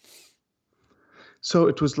 So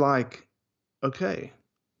it was like, okay,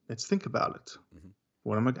 let's think about it.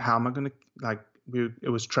 How am I going to, it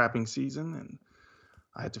was trapping season, and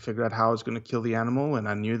I had to figure out how I was going to kill the animal. And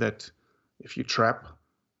I knew that if you trap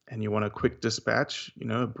and you want a quick dispatch,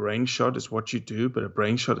 a brain shot is what you do, but a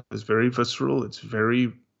brain shot is very visceral. It's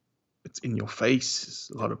in your face. It's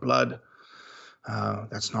a lot of blood.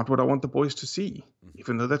 That's not what I want the boys to see.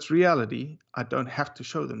 Even though that's reality, I don't have to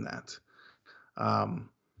show them that.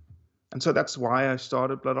 And so that's why I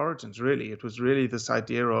started Blood Origins, really. It was really this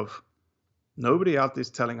idea of nobody out there is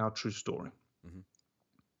telling our true story.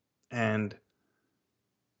 And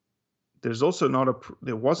there's also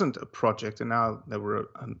there wasn't a project, and now there were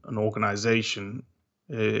an organization.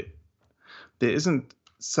 There isn't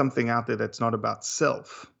something out there that's not about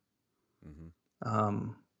self.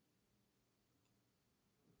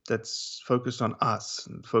 That's focused on us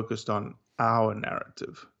and focused on our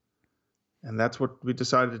narrative. And that's what we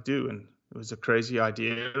decided to do. And it was a crazy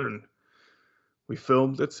idea. And we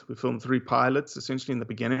filmed it. We filmed 3 pilots essentially in the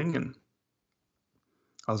beginning. And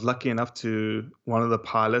I was lucky enough one of the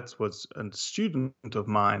pilots was a student of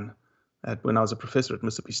mine when I was a professor at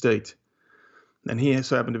Mississippi State. And he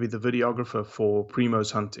so happened to be the videographer for Primo's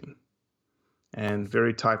Hunting, and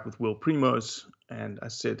very tight with Will Primos. And I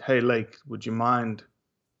said, hey, Lake, would you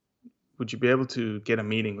be able to get a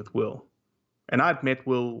meeting with Will? And I'd met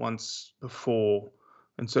Will once before,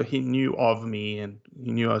 and so he knew of me, and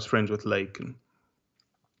he knew I was friends with Lake. And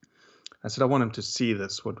I said, I want him to see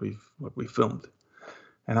this, what we filmed.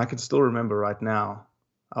 And I can still remember right now,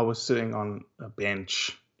 I was sitting on a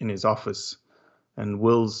bench in his office, and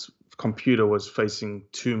Will's computer was facing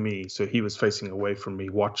to me, so he was facing away from me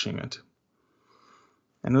watching it.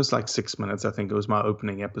 And it was like 6 minutes. I think it was my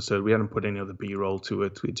opening episode. We hadn't put any of the B-roll to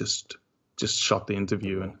it. We just shot the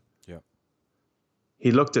interview. And he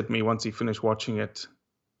looked at me once he finished watching it,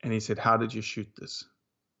 and he said, how did you shoot this?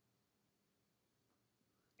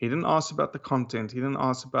 He didn't ask about the content. He didn't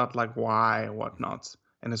ask about like why and whatnot.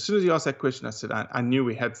 And as soon as he asked that question, I said, I knew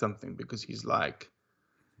we had something, because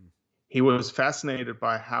he was fascinated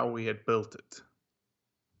by how we had built it.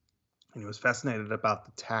 And he was fascinated about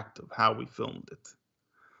the tact of how we filmed it.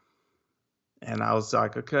 And I was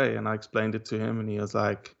like, okay. And I explained it to him, and he was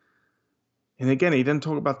like, and again, he didn't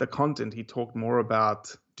talk about the content. He talked more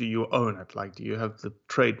about, do you own it? Like, do you have the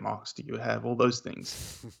trademarks? Do you have all those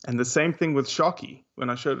things? And the same thing with Shockey.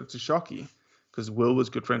 When I showed it to Shockey, because Will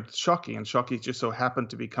was good friends with Shockey, and Shockey just so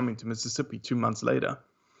happened to be coming to Mississippi 2 months later.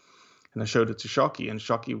 And I showed it to Shockey, and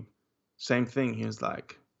Shockey, same thing. He was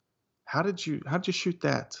like, how'd you shoot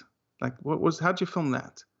that? Like, how'd you film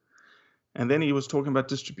that? And then he was talking about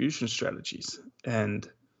distribution strategies. And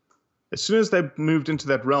as soon as they moved into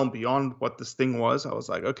that realm beyond what this thing was, I was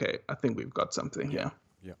like, okay, I think we've got something here.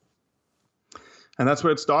 Yeah. And that's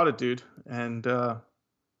where it started, dude. And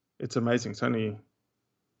it's amazing. It's only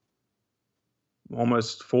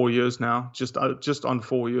almost 4 years now, just on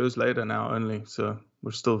 4 years later now only. So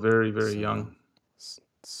we're still very, very young.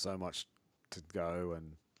 So much to go.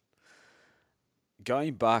 And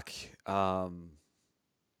going back, and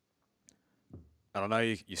I know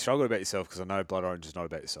you struggle about yourself, because I know Blood Orange is not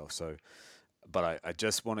about yourself. So, but I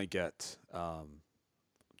just want to get,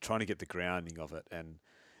 trying to get the grounding of it. And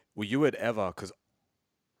were you ever, because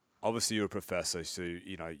obviously you're a professor, so,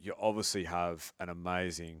 you obviously have an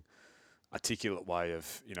amazing articulate way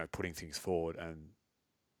of, putting things forward. And,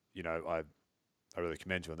 I really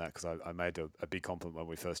commend you on that, because I made a big compliment when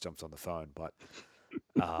we first jumped on the phone, but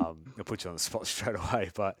I put you on the spot straight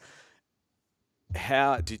away. But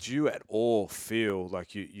how did you at all feel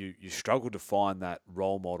like you struggled to find that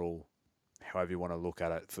role model, however you want to look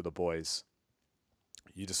at it, for the boys?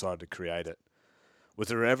 You decided to create it. Was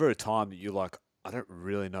there ever a time that you're like, I don't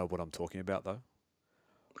really know what I'm talking about though?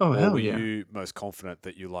 Oh, Or hell were yeah. you most confident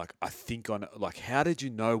that you like, I think on like, how did you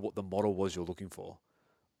know what the model was you're looking for?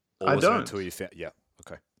 Or I was it don't. until you found? Yeah.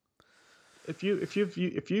 Okay. If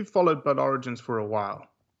you've followed Blood Origins for a while,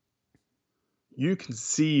 you can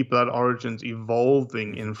see Blood Origins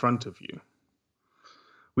evolving in front of you.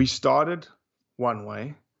 We started one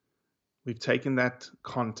way. We've taken that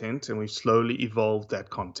content and we've slowly evolved that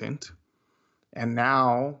content. And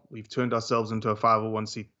now we've turned ourselves into a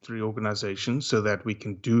 501c3 organization so that we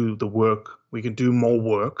can do the work. We can do more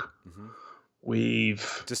work. Mm-hmm.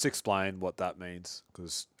 We've Just explain what that means,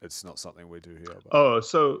 because it's not something we do here. But...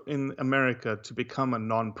 so in America, to become a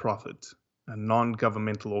non-profit, a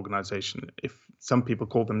non-governmental organization, if some people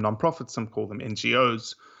call them non-profits, some call them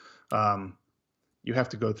NGOs, you have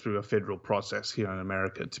to go through a federal process here in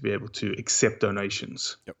America to be able to accept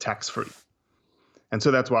donations tax-free. And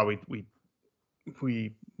so that's why we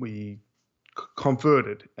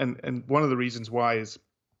converted. And one of the reasons why is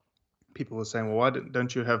people were saying, well, why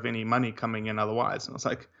don't you have any money coming in otherwise? And I was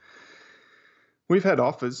like, we've had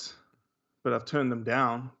offers, but I've turned them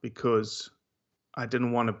down because I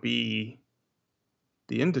didn't want to be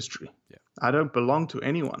the industry. Yeah. I don't belong to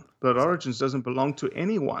anyone. Blood Origins doesn't belong to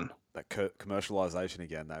anyone. That commercialization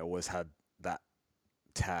again, they always had that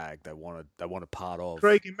tag they wanted part of.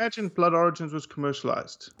 Craig, imagine Blood Origins was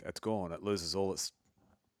commercialized. It's gone. It loses all its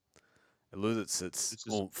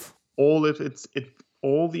oomph.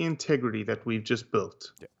 All the integrity that we've just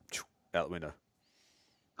built. Yeah. Out the window.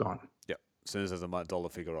 Gone. Yeah. As soon as there's a dollar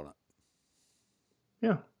figure on it.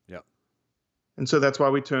 Yeah. Yeah. And so that's why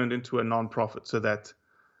we turned into a non-profit, so that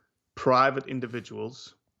private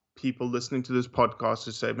individuals, people listening to this podcast,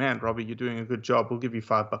 who say, man, Robbie, you're doing a good job. We'll give you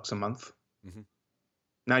 $5 a month. Mm-hmm.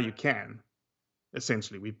 Now you can.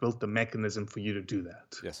 Essentially, we built the mechanism for you to do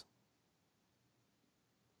that. Yes.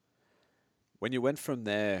 When you went from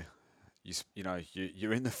there,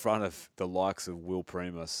 you're in the front of the likes of Will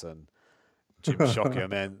Primus and Jim Shockey,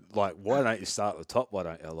 man. Like, why don't you start at the top? Why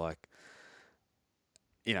don't you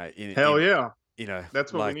yeah.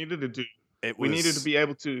 That's what we needed to do. We needed to be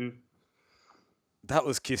able to. That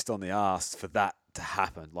was kissed on the ass for that to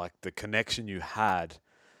happen. Like the connection you had,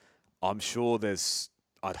 I'm sure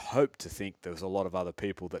I'd hope to think there was a lot of other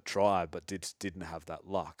people that tried but didn't have that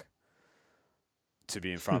luck to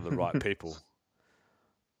be in front of the right people,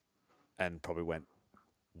 and probably went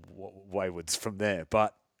waywards from there.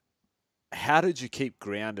 But how did you keep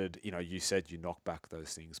grounded? You said you knocked back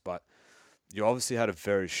those things, but you obviously had a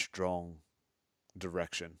very strong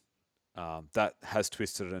direction that has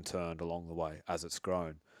twisted and turned along the way as it's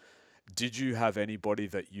grown. Did you have anybody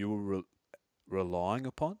that you were relying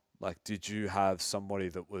upon? Like, did you have somebody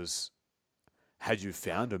that had you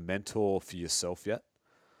found a mentor for yourself yet?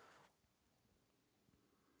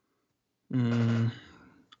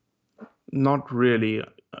 Not really.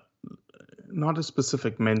 Not a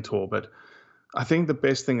specific mentor, but I think the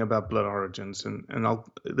best thing about Blood Origins, and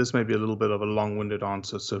this may be a little bit of a long-winded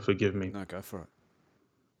answer, so forgive me. No, go for it.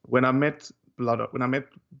 When I met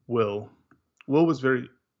Will was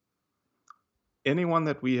anyone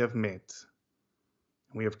that we have met,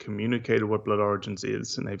 we have communicated what Blood Origins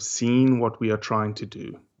is, and they've seen what we are trying to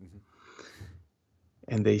do. Mm-hmm.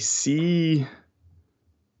 And they see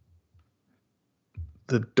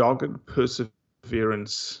the dogged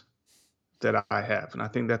perseverance that I have. And I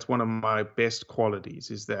think that's one of my best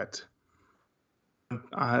qualities, is that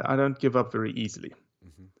I don't give up very easily.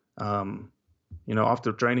 Mm-hmm.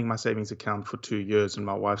 After draining my savings account for 2 years and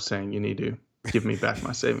my wife saying, you need to give me back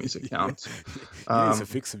my savings account. You need to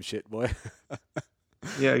fix some shit, boy.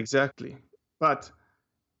 Yeah, exactly. But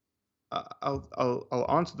I'll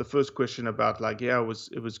answer the first question about it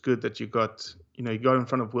was good that you got in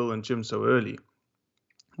front of Will and Jim so early.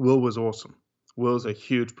 Will was awesome. Will's a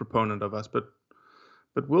huge proponent of us, but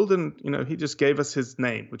Will didn't, he just gave us his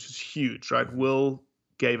name, which is huge, right? Will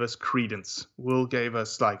gave us credence. Will gave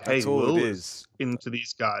us hey, Will is into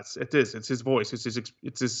these guys. It is. It's his voice. It's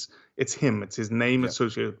him. It's his name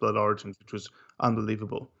associated with Blood Origins, which was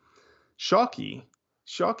unbelievable. Shockey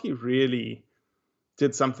really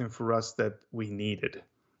did something for us that we needed,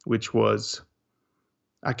 which was,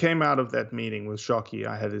 I came out of that meeting with Shockey.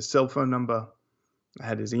 I had his cell phone number. I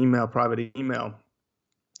had his private email,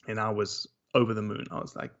 and I was over the moon. I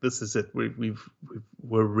was like, this is it.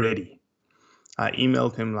 We're ready. I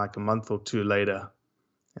emailed him like a month or two later,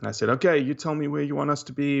 and I said, okay, you tell me where you want us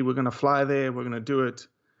to be. We're going to fly there. We're going to do it.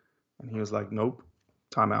 And he was like, nope,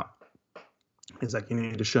 time out. He's like, you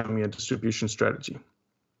need to show me a distribution strategy.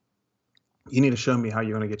 You need to show me how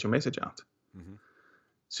you're going to get your message out. Mm-hmm. As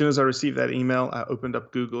soon as I received that email, I opened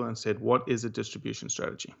up Google and said, what is a distribution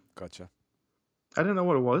strategy? Gotcha. I didn't know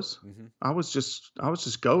what it was. Mm-hmm. I was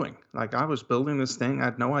just going. Like, I was building this thing. I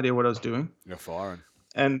had no idea what I was doing. You're firing.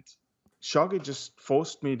 And Shogi just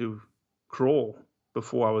forced me to crawl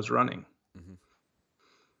before I was running. Mhm.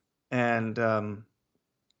 And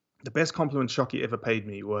the best compliment Shoki ever paid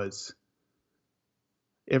me was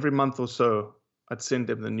every month or so, I'd send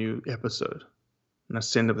him the new episode. And I'd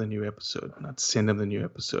send him the new episode. And I'd send him the new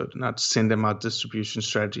episode. And I'd send him our distribution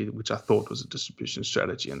strategy, which I thought was a distribution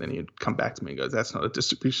strategy. And then he'd come back to me and go, that's not a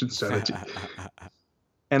distribution strategy.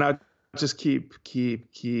 And I'd just keep.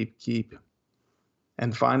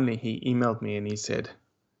 And finally, he emailed me and he said,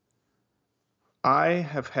 I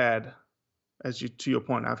have had, to your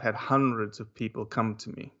point, I've had hundreds of people come to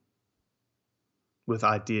me with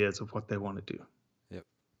ideas of what they want to do. Yep.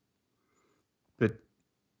 But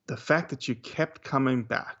the fact that you kept coming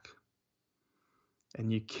back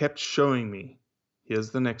and you kept showing me, here's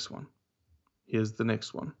the next one, here's the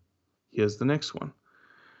next one, here's the next one,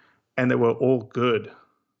 and they were all good.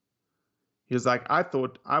 He was like, I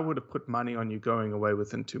thought I would have put money on you going away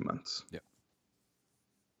within 2 months. Yep.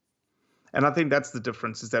 And I think that's the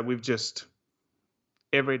difference, is that we've just,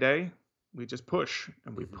 every day, we just push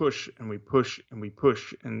and we push and we push and we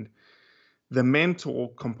push. And the mentor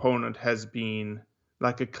component has been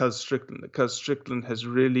like a Cuz Strickland. The Cuz Strickland has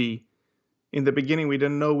really, in the beginning, we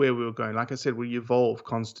didn't know where we were going. Like I said, we evolve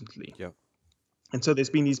constantly. Yep. And so there's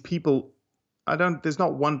been these people, there's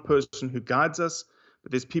not one person who guides us,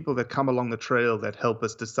 but there's people that come along the trail that help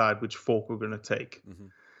us decide which fork we're going to take. Mm-hmm.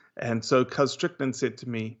 And so Cuz Strickland said to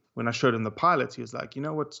me, when I showed him the pilot, he was like, you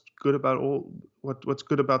know what's good about what's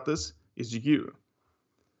good about this is you.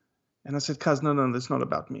 And I said, Cuz, no, that's not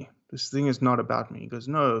about me. This thing is not about me. He goes,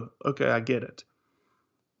 no, okay, I get it.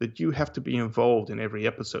 But you have to be involved in every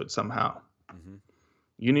episode somehow. Mm-hmm.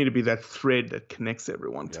 You need to be that thread that connects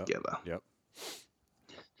everyone together. Yep.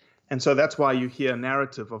 And so that's why you hear a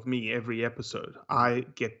narrative of me every episode. I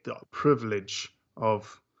get the privilege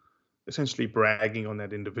of essentially bragging on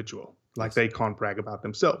that individual, like they can't brag about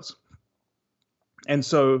themselves. And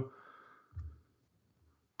so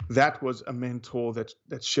that was a mentor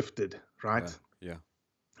that shifted, right? Yeah.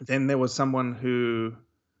 Then there was someone who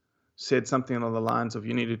said something along the lines of,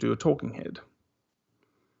 you need to do a talking head.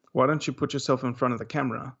 Why don't you put yourself in front of the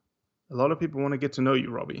camera? A lot of people want to get to know you,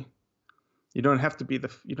 Robbie. You don't have to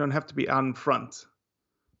be out in front,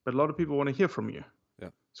 but a lot of people want to hear from you. Yeah.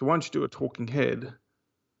 So why don't you do a talking head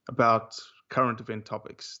about current event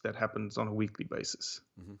topics that happens on a weekly basis?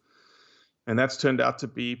 Mm-hmm. And that's turned out to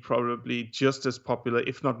be probably just as popular,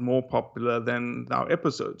 if not more popular, than our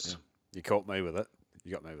episodes. Yeah. You caught me with it.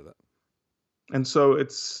 You got me with it. And so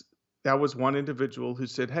that was one individual who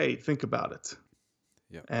said, hey, think about it.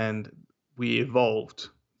 Yeah. And we evolved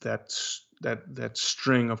that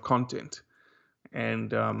string of content.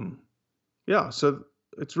 And so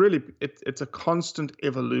it's really, it's a constant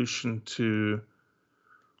evolution to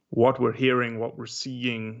what we're hearing, what we're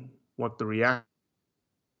seeing, what the reaction.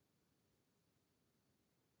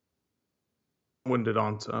 Winded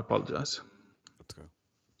answer, I apologize. Let's go.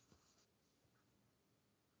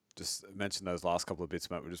 Just mention those last couple of bits,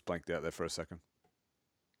 mate. We just blanked out there for a second.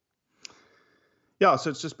 Yeah, so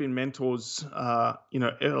it's just been mentors,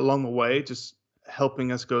 along the way, just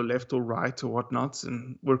helping us go left or right or whatnot,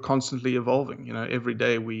 and we're constantly evolving. Every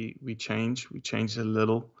day we change a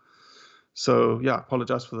little. So yeah, I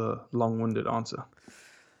apologize for the long-winded answer.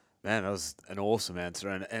 Man, that was an awesome answer,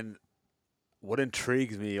 and what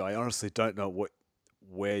intrigues me, I honestly don't know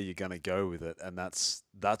where you're going to go with it, and that's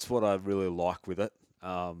what I really like with it.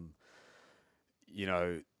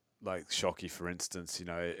 Like Shoki, for instance,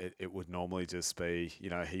 it would normally just be,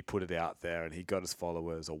 he put it out there and he got his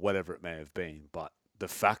followers or whatever it may have been. But the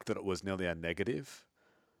fact that it was nearly a negative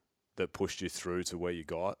that pushed you through to where you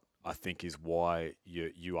got, I think is why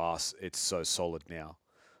you are, it's so solid now,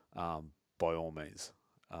 by all means.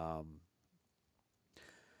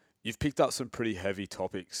 You've picked up some pretty heavy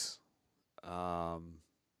topics of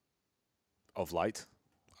late,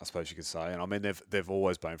 I suppose you could say. And I mean, they've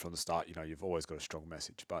always been from the start, you've always got a strong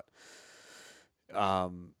message. But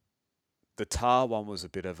the tar one was a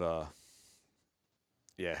bit of I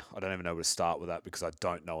don't even know where to start with that because I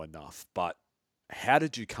don't know enough. But how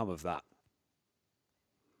did you come of that?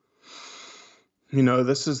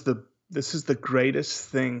 This is the greatest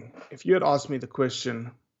thing. If you had asked me the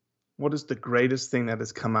question, what is the greatest thing that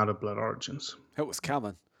has come out of Blood Origins? It was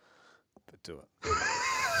coming, but do it.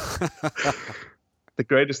 The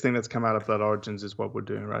greatest thing that's come out of Blood Origins is what we're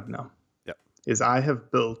doing right now. Yep. Is I have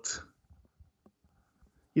built,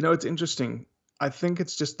 it's interesting. I think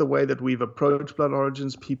it's just the way that we've approached Blood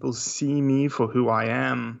Origins. People see me for who I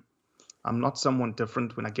am, I'm not someone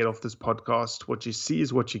different when I get off this podcast. What you see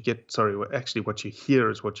is what you get. Sorry, actually, what you hear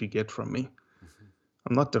is what you get from me.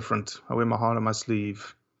 I'm not different. I wear my heart on my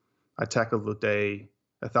sleeve. I tackle the day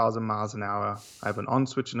 1,000 miles an hour. I have an on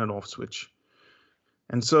switch and an off switch.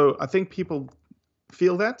 And so I think people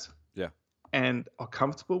feel that and are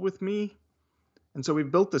comfortable with me. And so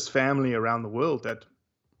we've built this family around the world that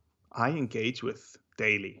I engage with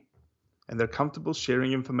daily. And they're comfortable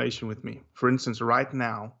sharing information with me. For instance, right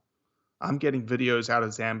now, I'm getting videos out of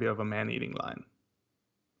Zambia of a man-eating lion.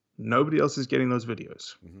 Nobody else is getting those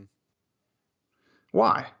videos. Mm-hmm.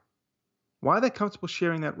 Why? Why are they comfortable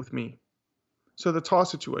sharing that with me? So the TAR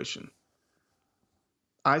situation.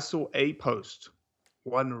 I saw a post,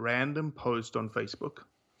 one random post on Facebook.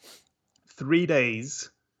 3 days.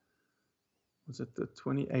 Was it the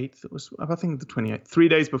 28th? It was, I think, the 28th. 3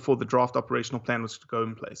 days before the draft operational plan was to go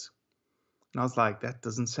in place. And I was like, that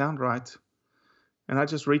doesn't sound right. And I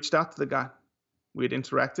just reached out to the guy. We had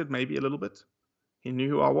interacted maybe a little bit. He knew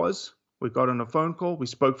who I was. We got on a phone call. We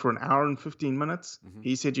spoke for an hour and 15 minutes. Mm-hmm.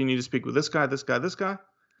 He said, you need to speak with this guy, this guy, this guy.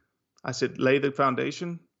 I said, lay the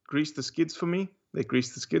foundation, grease the skids for me. They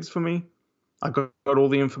greased the skids for me. I got all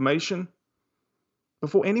the information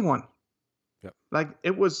before anyone. Yep. Like,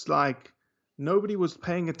 it was like nobody was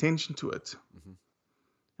paying attention to it. Mm-hmm.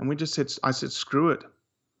 And I said, screw it.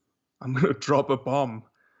 I'm going to drop a bomb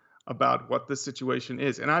about what this situation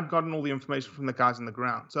is. And I'd gotten all the information from the guys on the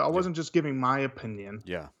ground. So I wasn't just giving my opinion.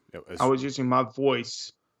 Yeah. I was using my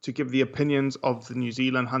voice to give the opinions of the New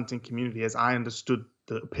Zealand hunting community as I understood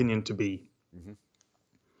the opinion to be. Mm-hmm.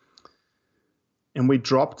 And we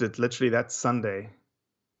dropped it literally that Sunday.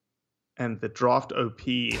 And the draft OP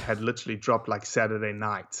had literally dropped like Saturday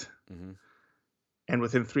night. Mm-hmm. And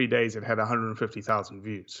within 3 days, it had 150,000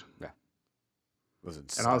 views. Yeah. It was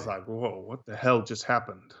insane. And I was like, whoa, what the hell just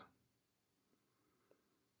happened?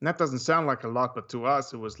 And that doesn't sound like a lot, but to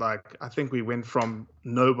us, it was like, I think we went from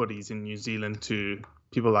nobodies in New Zealand to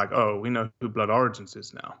people like, oh, we know who Blood Origins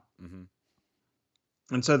is now. Mm-hmm.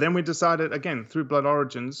 And so then we decided, again, through Blood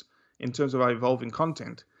Origins, in terms of our evolving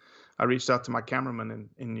content, I reached out to my cameraman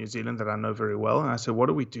in New Zealand that I know very well. And I said, what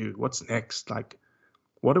do we do? What's next? Like,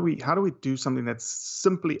 how do we do something that's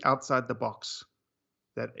simply outside the box?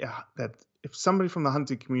 That if somebody from the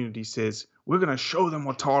hunting community says, we're going to show them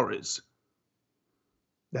what TAR is,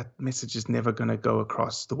 that message is never going to go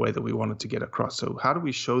across the way that we want it to get across. So how do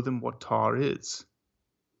we show them what TAR is?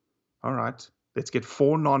 All right, let's get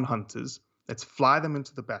 4 non-hunters. Let's fly them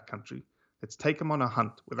into the backcountry. Let's take them on a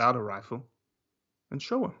hunt without a rifle and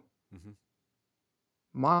show them. Mm-hmm.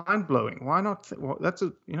 Mind-blowing. Why not? Well, that's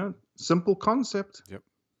a simple concept. Yep.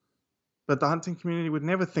 But the hunting community would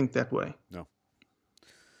never think that way. No.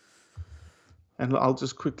 And I'll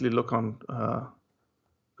just quickly look on,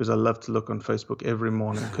 because I love to look on Facebook every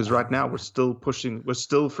morning. Because right now we're still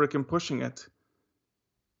freaking pushing it.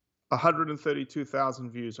 132,000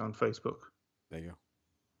 views on Facebook. There you go.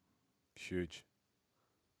 Huge.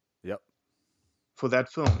 Yep. For that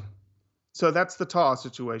film. So that's the TAR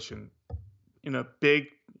situation. Big,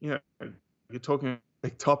 you're talking a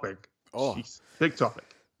big topic. Oh. Jeez, big topic.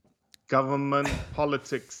 Government,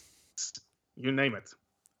 politics, you name it.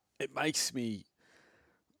 It makes me,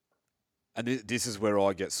 and this is where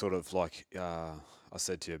I get sort of like, I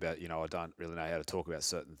said to you about, I don't really know how to talk about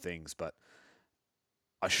certain things, but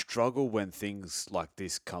I struggle when things like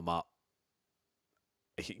this come up.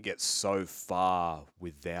 It can get so far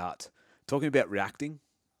without talking about reacting.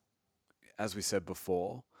 As we said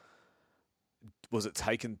before, was it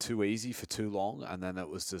taken too easy for too long, and then it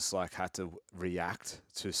was just like had to react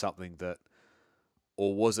to something that,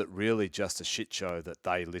 or was it really just a shit show that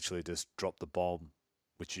they literally just dropped the bomb,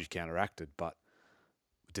 which you counteracted? But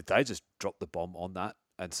did they just drop the bomb on that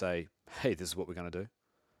and say, hey, this is what we're going to do?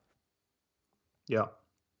 Yeah.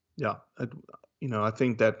 I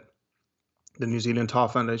think that the New Zealand TAR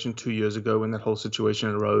Foundation 2 years ago, when that whole situation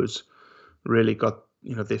arose, really got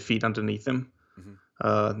their feet underneath them.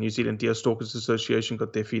 Mm-hmm. New Zealand Deer Stalkers Association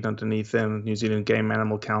got their feet underneath them. New Zealand Game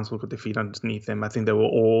Animal Council got their feet underneath them. I think they were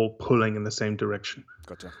all pulling in the same direction.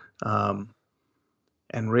 Gotcha.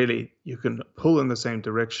 And really, you can pull in the same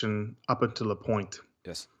direction up until a point.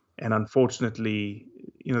 Yes. And unfortunately,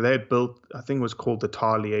 they had built, I think it was called the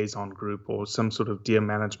TAR Liaison Group, or some sort of deer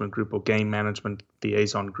management group or game management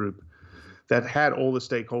liaison group, that had all the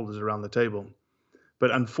stakeholders around the table.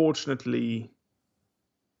 But unfortunately,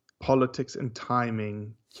 politics and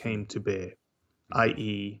timing came to bear,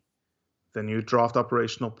 i.e., the new draft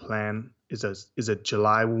operational plan is a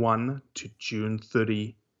July 1 to June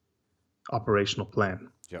 30 operational plan.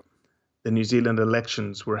 Yep. The New Zealand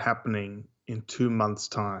elections were happening in 2 months'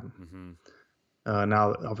 time. Mm-hmm.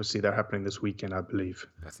 Now, obviously, they're happening this weekend, I believe.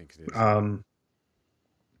 I think it is.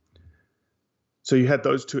 So you had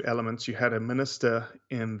those two elements. You had a minister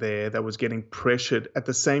in there that was getting pressured at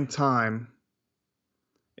the same time.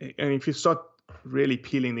 And if you start really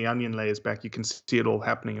peeling the onion layers back, you can see it all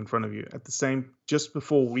happening in front of you. At the same, just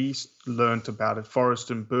before we learned about it, Forrest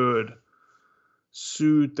and Bird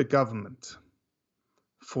sued the government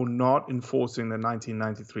for not enforcing the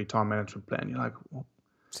 1993 time management plan. You're like, well,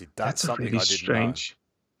 See, that's something really I didn't strange.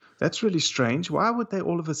 That's really strange. Why would they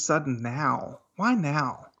all of a sudden now? Why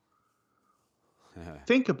now? know.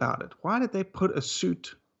 Think about it. Why did they put a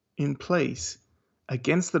suit in place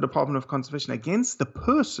against the Department of Conservation, against the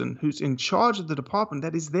person who's in charge of the department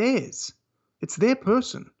that is theirs? It's their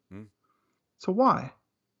person. So why?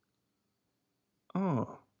 Oh,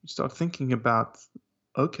 you start thinking about,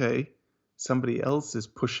 okay, somebody else is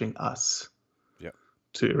pushing us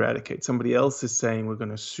to eradicate. Somebody else is saying we're going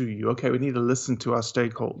to sue you. Okay, we need to listen to our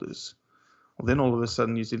stakeholders. Well, then all of a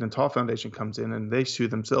sudden, New Zealand Tar Foundation comes in and they sue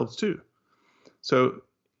themselves too. So,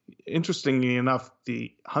 interestingly enough,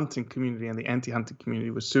 the hunting community and the anti-hunting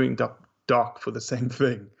community were suing DOC for the same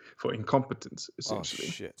thing, for incompetence, essentially.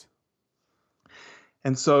 Oh, shit.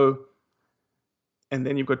 And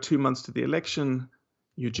then you've got 2 months to the election.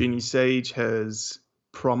 Eugenie Sage has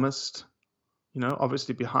promised,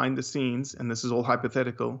 obviously behind the scenes, and this is all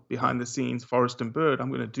hypothetical, behind the scenes, Forrest and Bird, I'm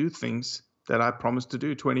going to do things that I promised to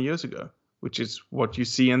do 20 years ago, which is what you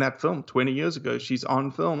see in that film. 20 years ago, she's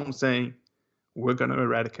on film saying, we're going to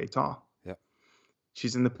eradicate tar. Yeah.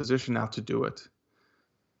 She's in the position now to do it.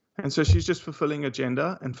 And so she's just fulfilling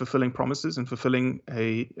agenda and fulfilling promises and fulfilling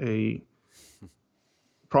a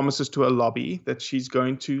promises to a lobby that she's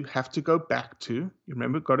going to have to go back to.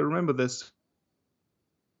 Got to remember this.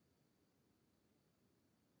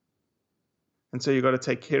 And so you got to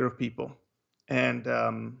take care of people. And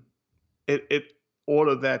all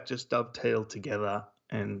of that just dovetailed together.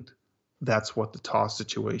 And that's what the tar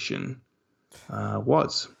situation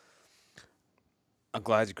was. I'm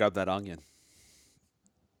glad you grabbed that onion.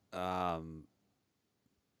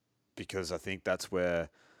 Because I think that's where,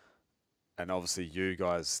 and obviously you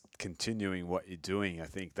guys continuing what you're doing, I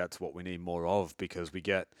think that's what we need more of, because we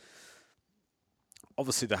get,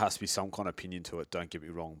 obviously there has to be some kind of opinion to it, don't get me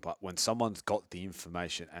wrong, but when someone's got the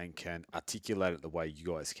information and can articulate it the way you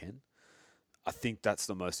guys can, I think that's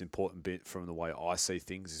the most important bit from the way I see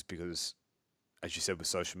things, is because, as you said with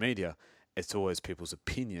social media, it's always people's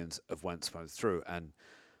opinions of when it's going through. And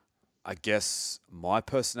I guess my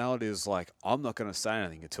personality is like, I'm not going to say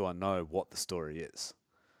anything until I know what the story is.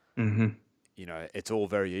 Mm-hmm. It's all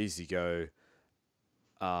very easy to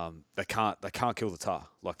go, they can't kill the tar.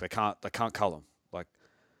 Like they can't cull them. Like,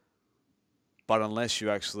 but unless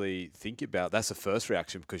you actually think about, that's the first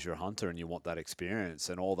reaction because you're a hunter and you want that experience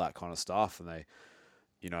and all that kind of stuff. And they,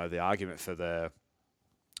 the argument for they're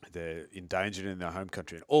endangered in their home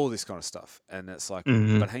country and all this kind of stuff. And it's like,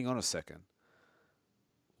 but hang on a second.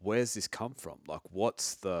 Where's this come from? Like,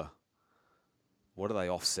 what are they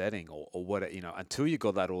offsetting or what, until you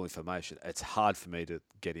got that all information, it's hard for me to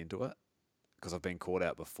get into it, because I've been caught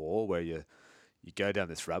out before where you go down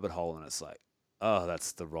this rabbit hole and it's like, oh,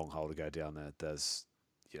 that's the wrong hole to go down there. There's,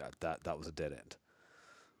 that was a dead end.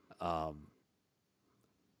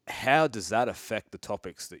 How does that affect the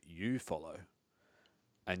topics that you follow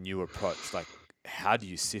and you approach? Like, how do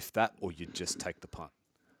you sift that, or you just take the punt?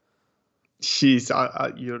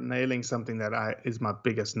 You're nailing something that is my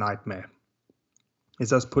biggest nightmare.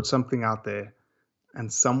 Is us put something out there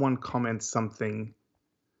and someone comments something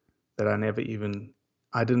that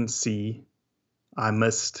I didn't see, I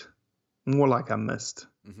missed, more like I missed.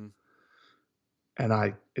 Mm-hmm. And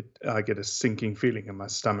I get a sinking feeling in my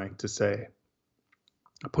stomach to say,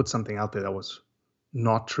 I put something out there that was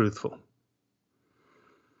not truthful.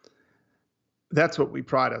 That's what we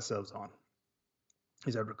pride ourselves on,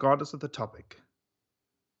 is that regardless of the topic,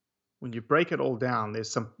 when you break it all down,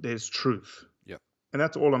 there's truth. Yep. And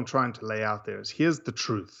that's all I'm trying to lay out there is, here's the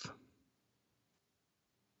truth.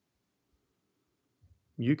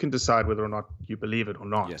 You can decide whether or not you believe it or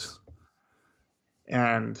not. Yes.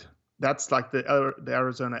 And that's like the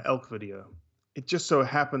Arizona elk video. It just so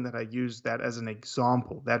happened that I used that as an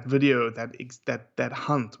example. That video, that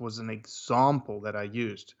hunt was an example that I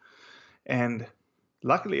used. And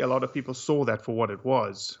luckily, a lot of people saw that for what it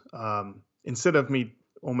was. Instead of me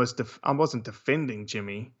I wasn't defending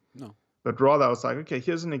Jimmy. No. But rather I was like, okay,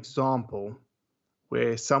 here's an example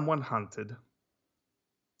where someone hunted,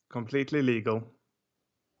 completely legal,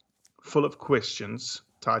 full of questions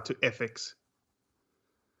tied to ethics.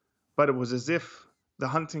 But it was as if the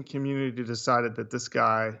hunting community decided that this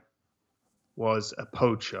guy was a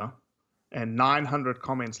poacher and 900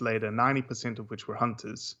 comments later, 90% of which were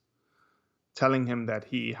hunters, telling him that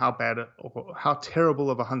how bad or how terrible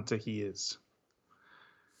of a hunter he is.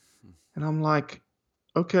 And I'm like,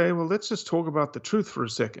 okay, well, let's just talk about the truth for a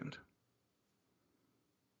second.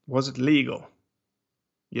 Was it legal?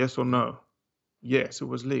 Yes or no? Yes, it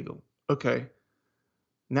was legal. Okay.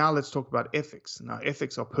 Now let's talk about ethics. Now,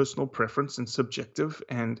 ethics are personal preference and subjective.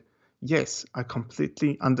 And yes, I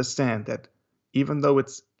completely understand that even though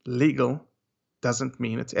it's legal, doesn't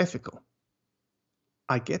mean it's ethical.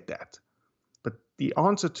 I get that. But the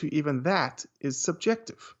answer to even that is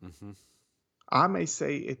subjective. Mm-hmm. I may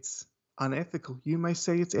say it's unethical. You may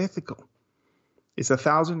say it's ethical. Is a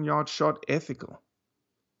 1,000-yard shot ethical?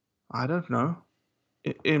 I don't know.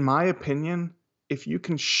 In my opinion, if you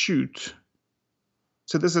can shoot,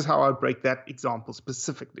 so this is how I break that example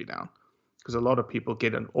specifically down, because a lot of people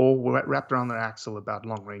get it all wrapped around their axle about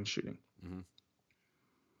long-range shooting. Mm-hmm.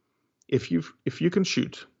 If you can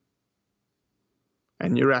shoot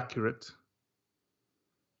and you're accurate,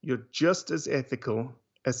 you're just as ethical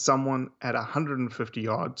as someone at 150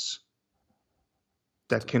 yards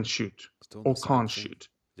that can shoot or can't shoot.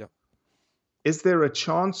 Yep. Is there a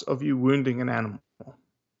chance of you wounding an animal?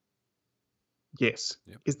 Yes.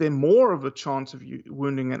 Yep. Is there more of a chance of you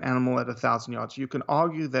wounding an animal at 1,000 yards? You can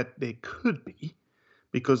argue that there could be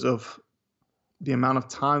because of the amount of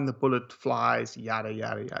time the bullet flies, yada,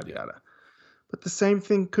 yada, yada, yada. But the same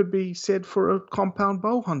thing could be said for a compound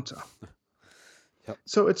bow hunter. Yep.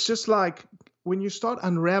 So it's just like when you start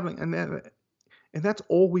unraveling, and that's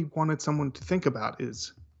all we wanted someone to think about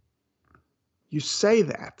is you say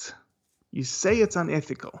that. You say it's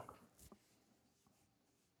unethical.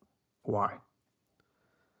 Why?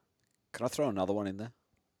 Can I throw another one in there?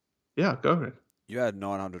 Yeah, go ahead. You had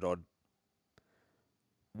 900 odd.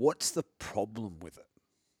 What's the problem with it?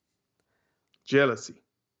 Jealousy.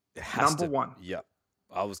 It has Number to, one. Yep.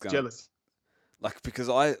 I was going Jealousy. because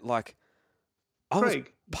I was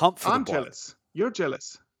Craig, pumped for I'm the bike. jealous. You're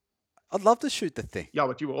jealous. I'd love to shoot the thing. Yeah,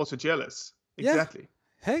 but you were also jealous. Yeah. Exactly.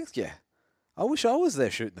 Heck yeah. I wish I was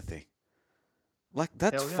there shooting the thing. Like,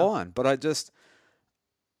 that's Hell yeah. fine, but I just,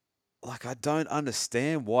 like, I don't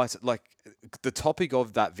understand why it's, like, the topic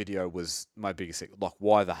of that video was my biggest thing. Like,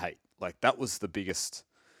 why the hate? Like, that was the biggest,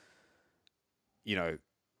 you know,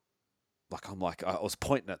 like, I was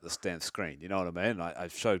pointing at the damn screen, you know what I mean? I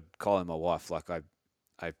showed Kyle and my wife, like, I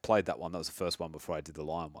played that one. That was the first one before I did the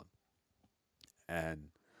lion one. And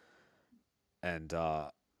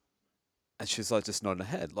she's like just nodding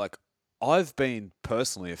her head. Like, I've been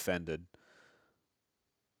personally offended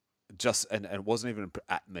and it wasn't even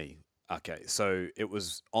at me. Okay, so it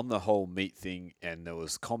was on the whole meat thing, and there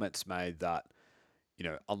was comments made that, you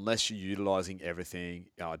know, unless you're utilizing everything,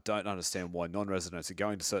 I don't understand why non-residents are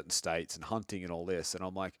going to certain states and hunting and all this. And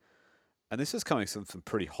I'm like, and this is coming from some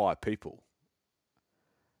pretty high people.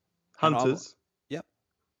 Hunters. Yep.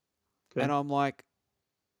 Okay. And I'm like,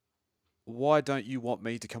 why don't you want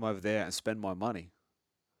me to come over there and spend my money?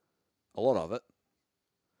 A lot of it.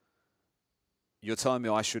 You're telling me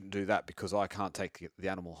I shouldn't do that because I can't take the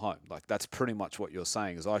animal home. Like, that's pretty much what you're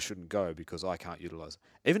saying, is I shouldn't go because I can't utilize it.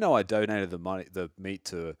 Even though I donated the meat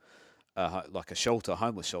to like a shelter,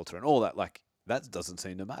 homeless shelter and all that, like, that doesn't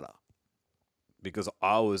seem to matter because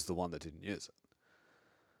I was the one that didn't use it.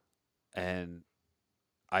 And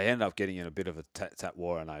I ended up getting in a bit of a tat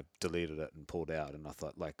war, and I deleted it and pulled out. And I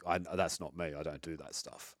thought, like, that's not me. I don't do that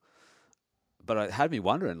stuff. But it had me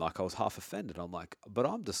wondering, like, I was half offended. I'm like, but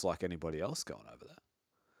I'm just like anybody else going over there.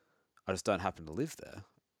 I just don't happen to live there.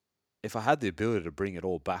 If I had the ability to bring it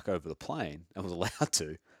all back over the plane and was allowed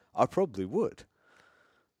to, I probably would.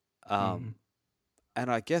 And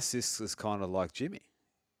I guess this is kind of like Jimmy.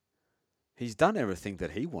 He's done everything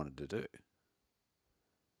that he wanted to do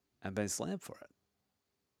and been slammed for it.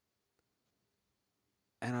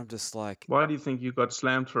 And I'm just like, Why do you think you got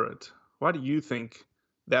slammed for it? Why do you think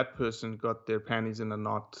that person got their panties in a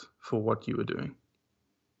knot for what you were doing?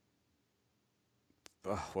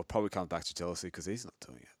 well, probably comes back to jealousy because he's not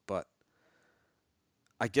doing it. But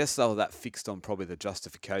I guess they were that fixed on probably the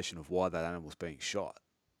justification of why that animal's being shot.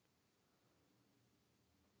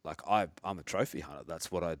 Like, I'm a trophy hunter.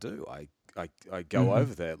 That's what I do. I go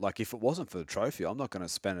over there. Like, if it wasn't for the trophy, I'm not going to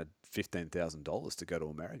spend $15,000 to go to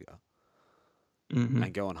America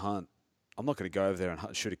and go and hunt. I'm not going to go over there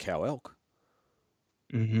and shoot a cow elk.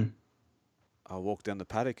 I'll walk down the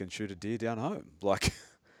paddock and shoot a deer down home. Like,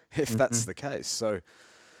 if that's the case. So,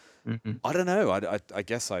 I don't know. I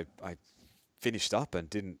guess I finished up and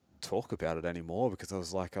didn't talk about it anymore because I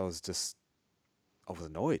was like, I was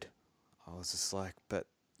annoyed. I was just like, but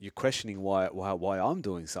you're questioning why I'm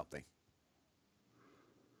doing something.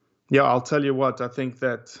 Yeah, I'll tell you what. I think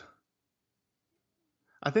there's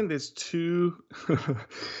two.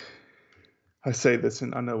 I say this,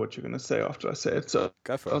 and I know what you're going to say after I say it, so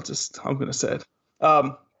Go for it. I'm going to say it.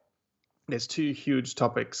 There's two huge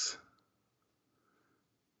topics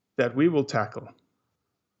that we will tackle.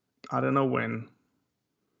 I don't know when,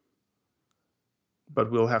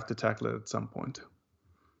 but we'll have to tackle it at some point.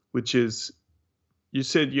 Which is, you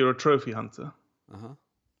said you're a trophy hunter. Uh-huh.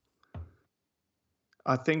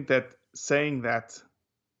 I think that saying that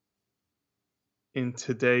in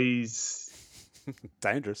today's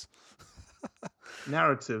Dangerous.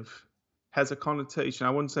 narrative has a connotation. I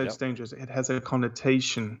wouldn't say it's Yep. dangerous. It has a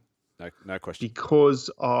connotation No question. because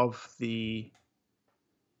of the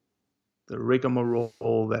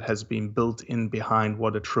rigmarole that has been built in behind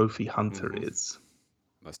what a trophy hunter Mhm. is.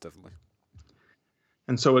 Most definitely.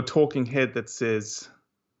 And so a talking head that says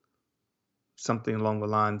something along the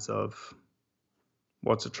lines of,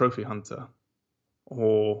 what's a trophy hunter?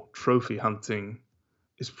 Or trophy hunting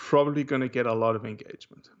is probably going to get a lot of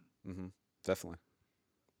engagement. Mm-hmm. Definitely.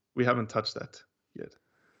 We haven't touched that yet.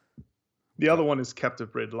 The other one is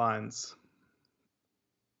captive bred lions,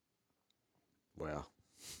 Wow.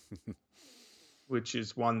 which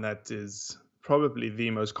is one that is probably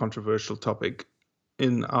the most controversial topic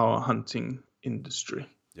in our hunting industry.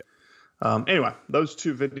 Yeah. Anyway, those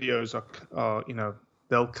two videos are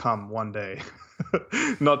they'll come one day.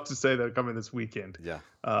 Not to say they're coming this weekend. Yeah.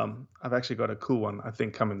 I've actually got a cool one, I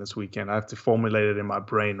think, coming this weekend. I have to formulate it in my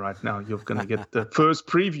brain right now. You're going to get the first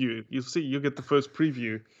preview. You'll see, you'll get the first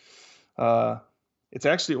preview. It's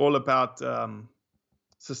actually all about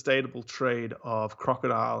sustainable trade of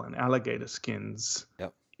crocodile and alligator skins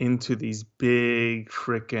Yep. into these big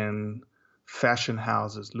freaking fashion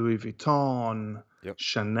houses, Louis Vuitton, Yep.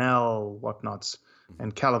 Chanel, whatnots.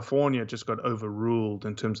 And California just got overruled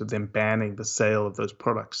in terms of them banning the sale of those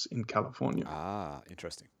products in California. Ah,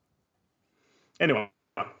 interesting. Anyway,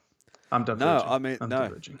 I'm diverging. No, I mean, I'm no.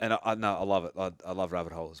 diverging. And I love it. I love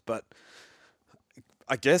rabbit holes. But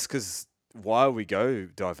I guess because why we go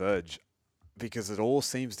diverge, because it all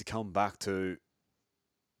seems to come back to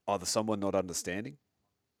either someone not understanding,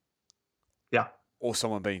 Yeah. or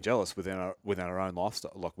someone being jealous within our own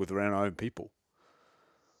lifestyle, like within our own people.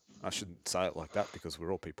 I shouldn't say it like that because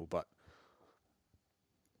we're all people, but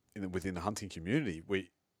within the hunting community,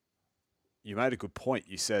 you made a good point.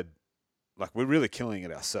 You said, like, we're really killing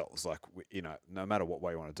it ourselves. Like, no matter what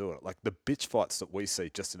way you want to do it, like the bitch fights that we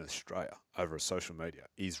see just in Australia over social media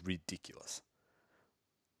is ridiculous,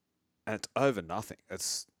 and it's over nothing.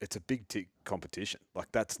 It's a big dick competition.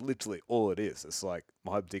 Like, that's literally all it is. It's like,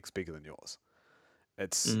 my dick's bigger than yours.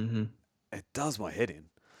 It's It does my head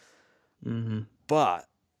in. But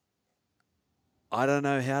I don't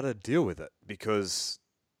know how to deal with it because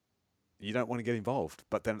you don't want to get involved,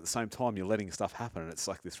 but then at the same time you're letting stuff happen, and it's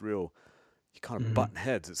like this real, you kind of button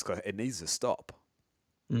heads. It needs to stop.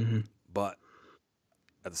 But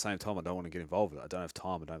at the same time, I don't want to get involved with it. I don't have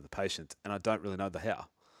time. I don't have the patience, and I don't really know the how.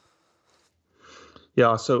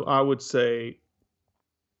 Yeah, so I would say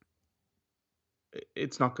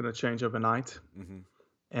it's not going to change overnight,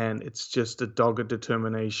 and it's just a dogged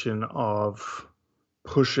determination of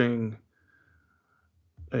pushing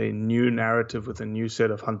a new narrative with a new set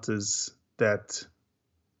of hunters that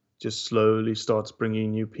just slowly starts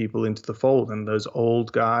bringing new people into the fold. And those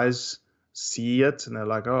old guys see it and they're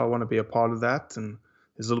like, oh, I want to be a part of that. And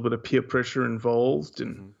there's a little bit of peer pressure involved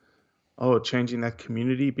and, changing that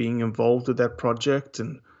community, being involved with that project.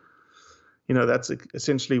 And, that's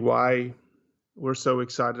essentially why we're so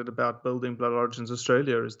excited about building Blood Origins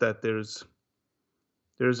Australia, is that there's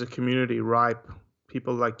a community ripe,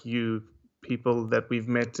 people like you, people that we've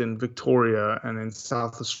met in Victoria and in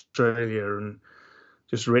South Australia, and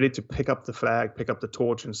just ready to pick up the flag, pick up the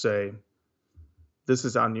torch and say, this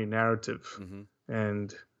is our new narrative,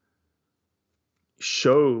 and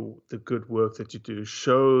show the good work that you do,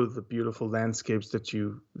 show the beautiful landscapes that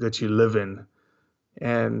you live in.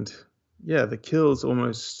 And yeah, the kill's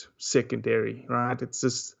almost secondary, right? It's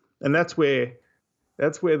just, and that's where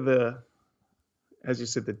the, as you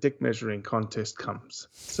said, the dick measuring contest comes.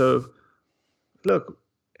 So look,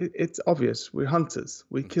 it's obvious. We're hunters.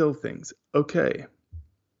 We kill things. Okay.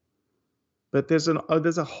 But there's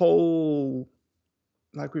a whole,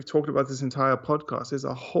 like we've talked about this entire podcast, there's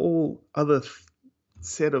a whole other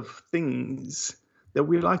set of things that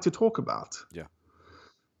we like to talk about. Yeah.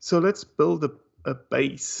 So let's build a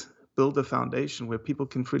base, build a foundation where people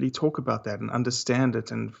can freely talk about that and understand it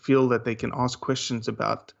and feel that they can ask questions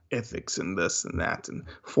about ethics and this and that and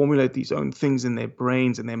formulate these own things in their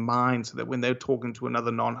brains and their minds, so that when they're talking to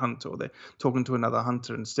another non-hunter or they're talking to another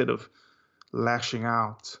hunter, instead of lashing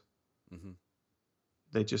out Mm-hmm.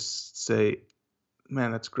 They just say,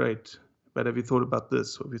 man, that's great, but have you thought about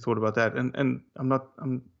this? Or have you thought about that? And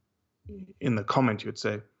I'm in the comment, you'd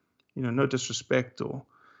say, no disrespect, or,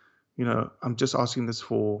 I'm just asking this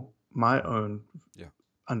for my own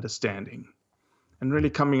understanding, and really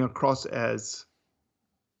coming across as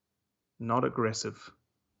not aggressive,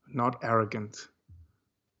 not arrogant,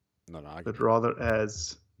 Not but argument. rather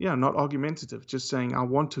as, not argumentative, just saying, I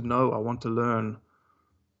want to know, I want to learn.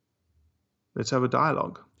 Let's have a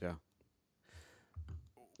dialogue. Yeah.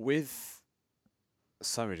 With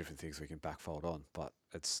so many different things we can backfold on, but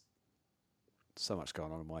it's so much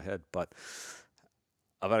going on in my head. But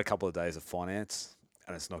I've had a couple of days of finance,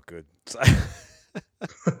 and it's not good. So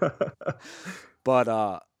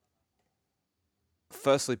but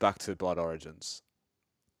firstly, back to Blood Origins.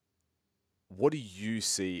 What do you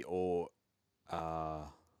see, or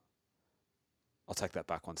I'll take that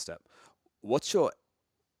back one step. What's your,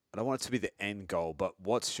 I don't want it to be the end goal, but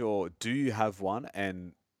do you have one,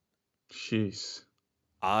 and Jeez.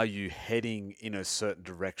 are you heading in a certain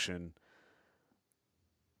direction?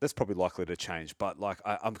 That's probably likely to change, but like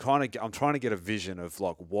I'm trying to get a vision of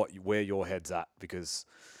like where your head's at, because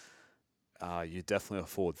you're definitely a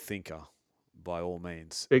forward thinker by all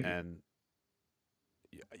means, and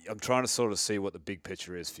I'm trying to sort of see what the big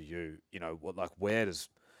picture is for you. Where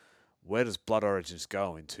does Blood Origins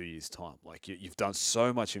go in 2 years' time? Like you've done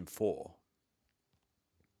so much in 4.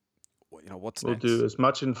 What's We'll next? do as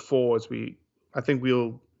much in 4 as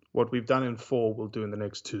what we've done in 4, we'll do in the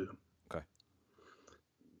next 2. Okay.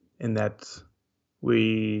 In that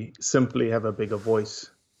we simply have a bigger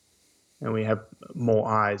voice, and we have more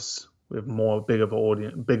eyes. We have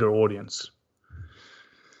bigger audience.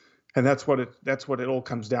 And that's what it all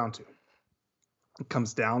comes down to. It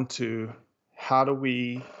comes down to how do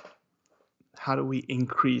we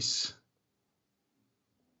increase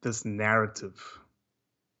this narrative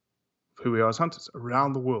of who we are as hunters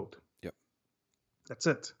around the world. Yep. That's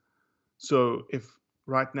it. So if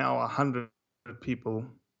right now 100 people,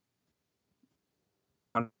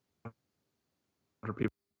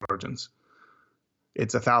 origins,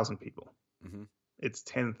 it's 1,000 people. Mm-hmm. It's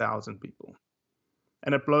 10,000 people.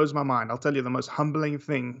 And it blows my mind. I'll tell you the most humbling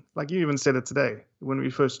thing, like you even said it today, when we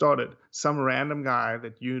first started, some random guy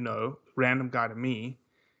that random guy to me,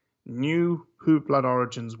 knew who Blood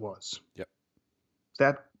Origins was. Yep.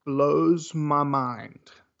 That blows my mind,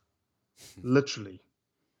 literally.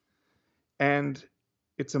 And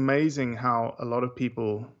it's amazing how a lot of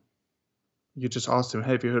people, you just ask them,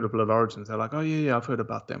 hey, have you heard of Blood Origins? They're like, oh, yeah, I've heard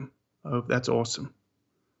about them. Oh, that's awesome.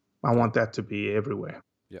 I want that to be everywhere.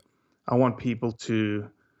 Yep. I want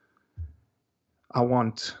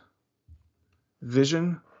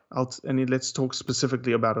vision. Let's talk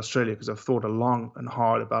specifically about Australia, because I've thought long and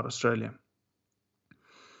hard about Australia.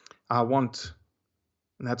 And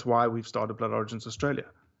that's why we've started Blood Origins Australia.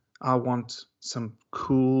 I want some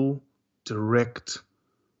cool, direct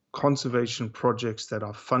conservation projects that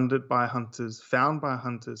are funded by hunters, found by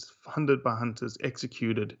hunters, funded by hunters,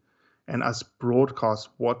 executed, and us broadcast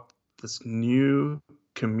what this new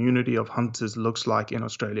community of hunters looks like in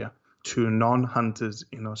Australia to non-hunters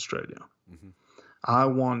in Australia. Mm-hmm. I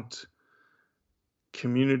want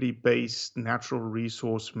community-based natural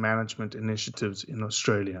resource management initiatives in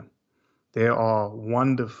Australia. There are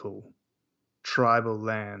wonderful tribal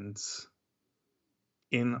lands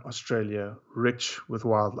in Australia rich with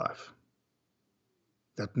wildlife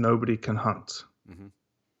that nobody can hunt. Mm-hmm.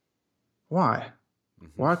 Why?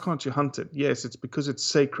 Mm-hmm. Why can't you hunt it? Yes, it's because it's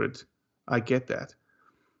sacred. I get that.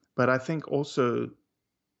 But I think also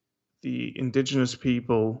the indigenous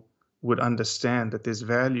people would understand that there's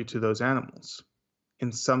value to those animals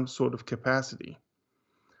in some sort of capacity.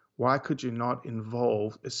 Why could you not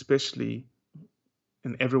involve, especially,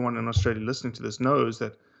 and everyone in Australia listening to this knows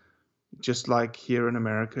that just like here in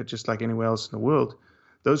America, just like anywhere else in the world,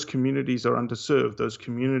 those communities are underserved. Those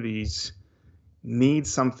communities need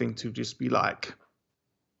something to just be like,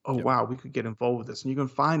 oh, Yep. wow, we could get involved with this. And you can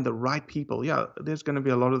find the right people. Yeah, there's going to be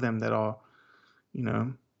a lot of them that are,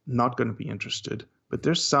 not going to be interested. But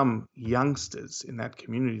there's some youngsters in that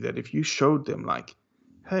community that if you showed them like,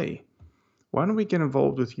 hey, why don't we get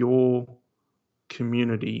involved with your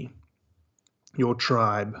community, your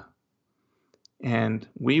tribe, and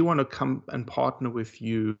we want to come and partner with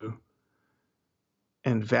you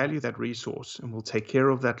and value that resource, and we'll take care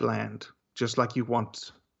of that land just like you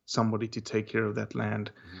want somebody to take care of that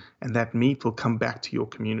land. Mm-hmm. And that meat will come back to your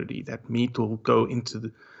community. That meat will go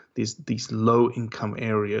into these low-income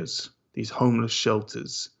areas, these homeless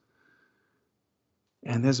shelters.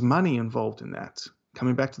 And there's money involved in that.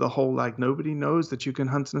 Coming back to the whole, like, nobody knows that you can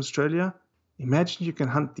hunt in Australia. Imagine you can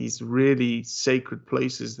hunt these really sacred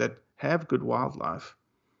places that have good wildlife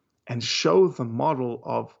and show the model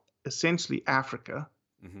of essentially Africa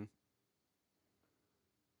Mm-hmm.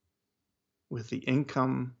 with the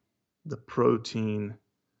income, the protein,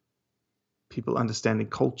 people understanding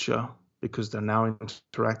culture because they're now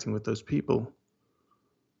interacting with those people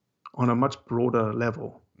on a much broader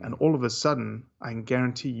level. And all of a sudden, I can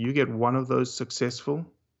guarantee you get one of those successful.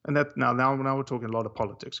 And that now we're talking a lot of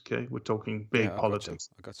politics, okay? We're talking big politics.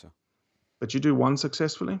 I gotcha. But you do one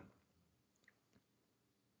successfully,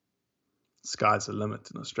 sky's the limit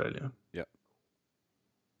in Australia. Yep.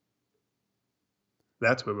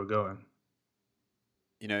 That's where we're going.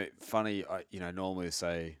 You know, funny. Normally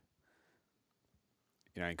say,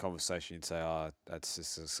 in conversation, you'd say, "Oh,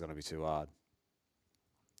 it's going to be too hard."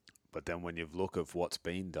 But then when you look at what's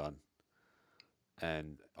been done,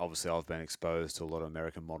 and obviously I've been exposed to a lot of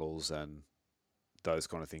American models and those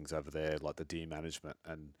kind of things over there, like the deer management,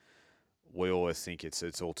 and we always think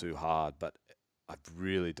it's all too hard, but I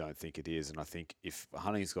really don't think it is. And I think if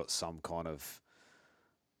hunting's got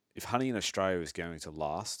if hunting in Australia is going to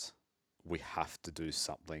last, we have to do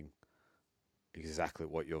something exactly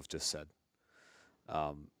what you've just said.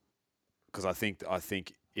 Because I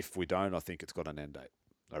think if we don't, I think it's got an end date.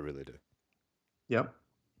 I really do. Yep,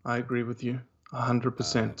 I agree with you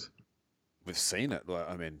 100%. We've seen it. Like,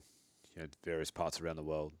 I mean, various parts around the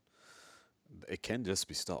world. It can just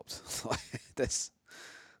be stopped. They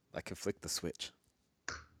can flick the switch.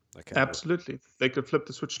 Absolutely. They could flip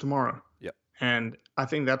the switch tomorrow. Yep. And I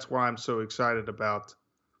think that's why I'm so excited about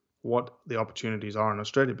what the opportunities are in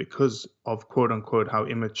Australia because of quote unquote how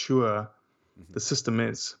immature the system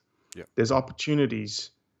is. Yep. There's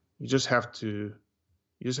opportunities. You just have to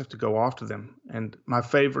go after them. And my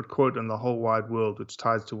favorite quote in the whole wide world, which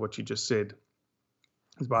ties to what you just said,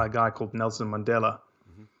 is by a guy called Nelson Mandela.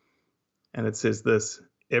 Mm-hmm. And it says this: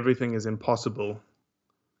 everything is impossible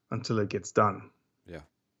until it gets done. Yeah.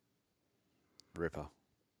 Ripper.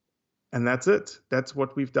 And that's it. That's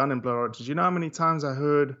what we've done in Blood Orange. You know how many times I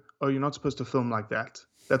heard, "Oh, you're not supposed to film like that.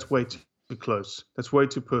 That's way too close. That's way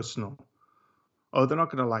too personal. Oh, they're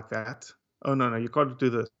not going to like that. Oh, no, you got to do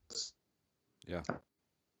this." Yeah.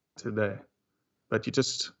 Today. But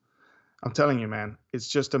I'm telling you, man, it's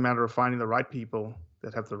just a matter of finding the right people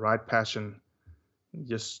that have the right passion. You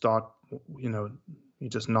just start, you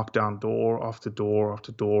just knock down door after door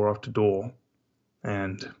after door after door.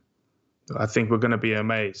 And I think we're going to be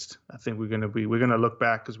amazed. I think we're going to look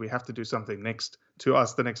back because we have to do something next to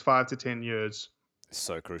us the next 5 to 10 years. It's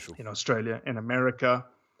so crucial. In Australia, in America,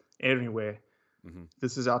 everywhere. Mm-hmm.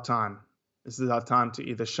 This is our time. This is our time to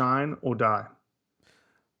either shine or die.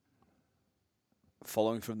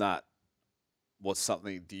 Following from that, what's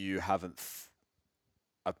something that you haven't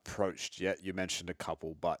approached yet? You mentioned a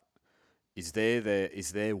couple, but is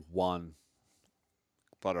there one?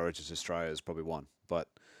 Blood Origins Australia is probably one, but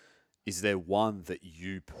is there one that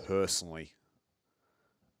you personally,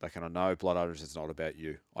 like, and I know Blood Origins is not about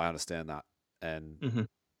you, I understand that, and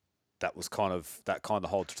that was kind of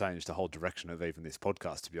changed the whole direction of even this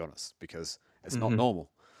podcast, to be honest, because it's not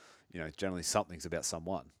normal. Generally something's about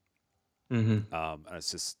someone. And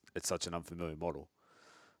it's such an unfamiliar model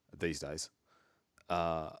these days.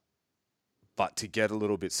 But to get a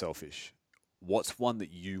little bit selfish, what's one that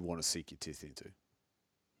you want to sink your teeth into?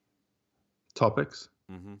 Topics.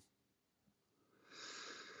 Mm-hmm.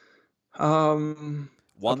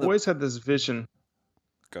 I've always had this vision.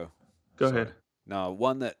 Go Sorry. Ahead. No,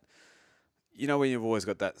 one that, when you've always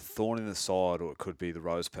got that thorn in the side, or it could be the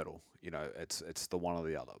rose petal. It's the one or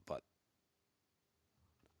the other, but.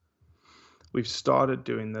 We've started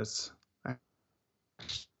doing this.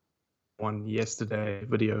 One yesterday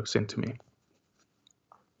video sent to me.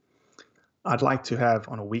 I'd like to have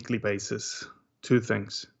on a weekly basis 2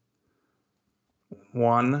 things.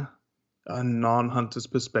 One, a non-hunter's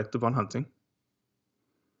perspective on hunting,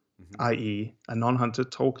 i.e. a non-hunter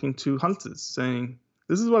talking to hunters saying,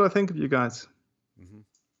 "This is what I think of you guys."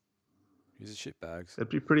 He's a shitbags. It'd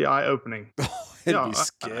be pretty eye-opening. It'd be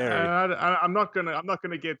scary. I'm not gonna, and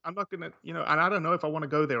I don't know if I want to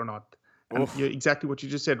go there or not. And exactly what you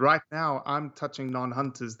just said. Right now, I'm touching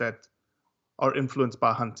non-hunters that are influenced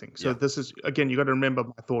by hunting. So this is, again, you got to remember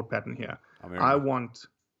my thought pattern here. I want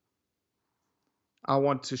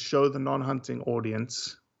to show the non-hunting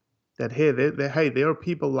audience that there are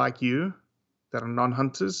people like you that are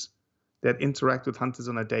non-hunters that interact with hunters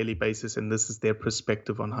on a daily basis, and this is their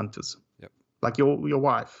perspective on hunters. Yep. Like your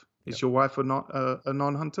wife. Is your wife a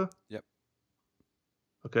non-hunter? Yep.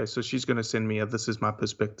 Okay, so she's going to send me this is my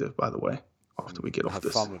perspective, by the way. after we get off Have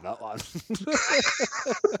this. fun with that one.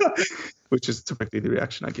 Which is typically the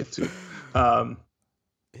reaction I get to.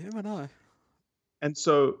 You never know. And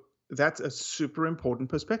so that's a super important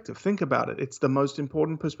perspective. Think about it. It's the most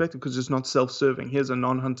important perspective because it's not self-serving. Here's a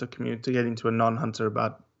non-hunter communicating to a non-hunter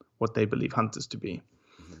about what they believe hunters to be.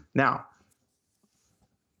 Mm-hmm. Now,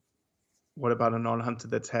 what about a non-hunter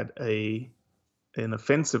that's had an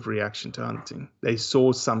offensive reaction to hunting? They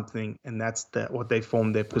saw something, and that's what they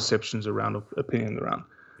formed their perceptions around, opinion around.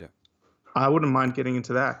 Yeah, I wouldn't mind getting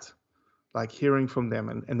into that, like hearing from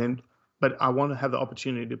them, and then. But I want to have the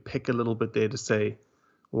opportunity to pick a little bit there to say,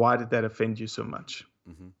 why did that offend you so much?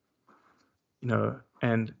 Mm-hmm. You know,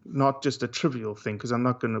 and not just a trivial thing, because we're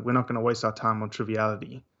not going to waste our time on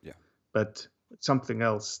triviality. Yeah. But something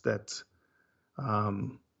else that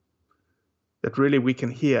that really we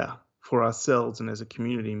can hear for ourselves and as a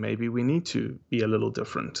community. Maybe we need to be a little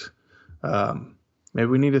different. Maybe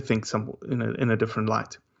we need to think in a different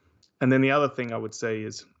light. And then the other thing I would say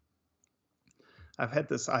is, I've had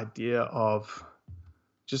this idea of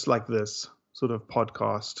just like this sort of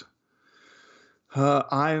podcast,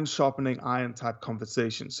 iron sharpening iron type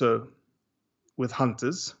conversation. So with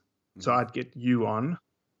hunters, so I'd get you on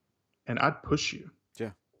and I'd push you.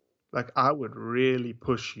 Yeah. Like I would really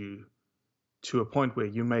push you to a point where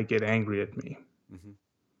you may get angry at me. Mm-hmm.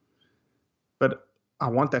 But I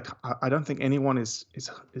want that. I don't think anyone is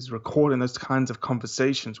recording those kinds of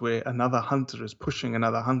conversations where another hunter is pushing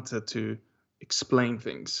another hunter to explain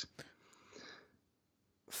things.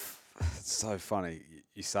 It's so funny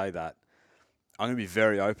you say that. I'm going to be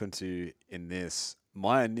very open to you in this.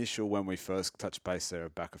 My initial, when we first touched base there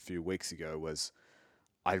back a few weeks ago, was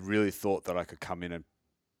I really thought that I could come in and,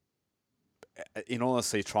 in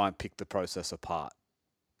honesty, try and pick the process apart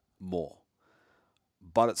more.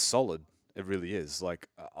 But it's solid. It really is. Like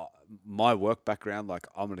my work background, like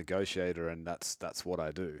I'm a negotiator, and that's what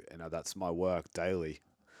I do. You know, that's my work daily.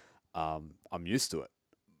 I'm used to it,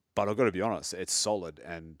 but I've got to be honest, it's solid.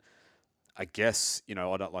 And I guess, you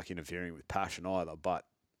know, I don't like interfering with passion either, but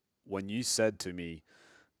when you said to me,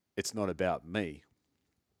 it's not about me,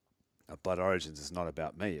 Blood Origins is not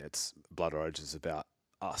about me, it's Blood Origins is about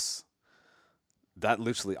us, that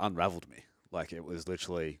literally unraveled me. Like it was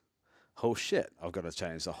literally, oh shit, I've got to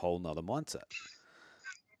change a whole nother mindset.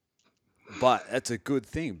 But it's a good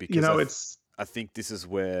thing because, you know, I think this is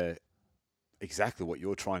where exactly what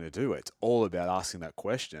you're trying to do. It's all about asking that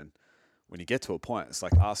question. When you get to a point, it's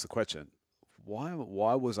like, ask the question, why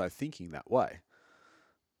was I thinking that way?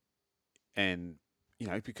 And, you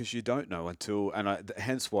know, because you don't know until, and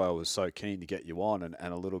hence why I was so keen to get you on, and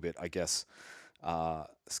a little bit, I guess,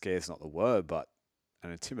 scared's not the word, but,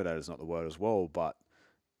 and intimidator's not the word as well, but,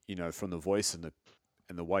 you know, from the voice and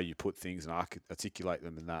the way you put things and articulate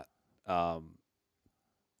them in that,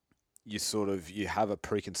 you have a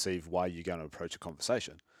preconceived way you're going to approach a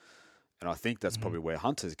conversation. And I think that's probably where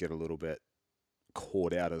hunters get a little bit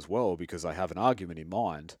caught out as well, because they have an argument in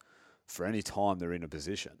mind for any time they're in a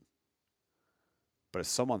position. But if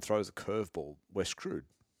someone throws a curveball, we're screwed.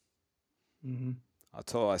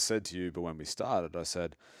 Mm-hmm. I said to you, but when we started, I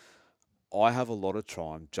said, I have a lot of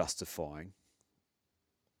time justifying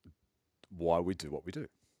why we do what we do.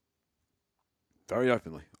 Very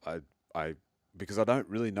openly. Because I don't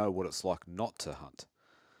really know what it's like not to hunt.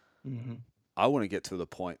 Mm-hmm. I want to get to the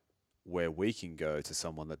point where we can go to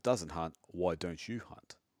someone that doesn't hunt, why don't you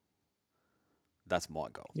hunt? That's my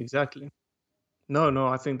goal. Exactly. No,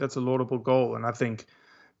 I think that's a laudable goal. And I think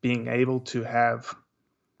being able to have,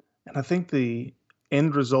 and I think the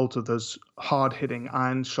end result of those hard-hitting,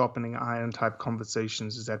 iron-sharpening iron type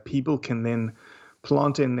conversations is that people can then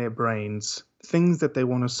plant in their brains things that they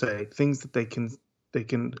want to say, things that they can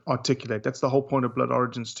articulate. That's the whole point of Blood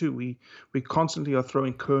Origins too. We constantly are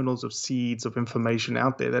throwing kernels of seeds of information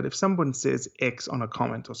out there that if someone says X on a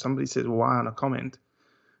comment or somebody says Y on a comment,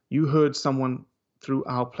 you heard someone through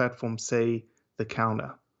our platform say the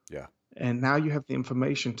counter. Yeah. And now you have the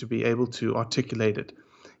information to be able to articulate it.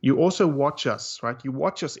 You also watch us, right? You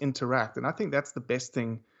watch us interact. And I think that's the best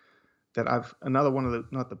thing that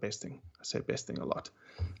not the best thing. I say best thing a lot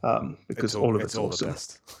because all of it's awesome. The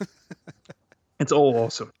best. It's all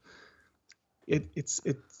awesome. It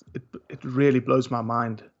really blows my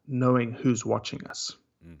mind knowing who's watching us.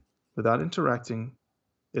 Without interacting,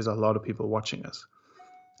 there's a lot of people watching us.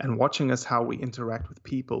 And watching us how we interact with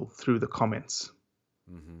people through the comments.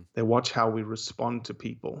 Mm-hmm. They watch how we respond to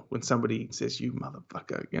people. When somebody says, you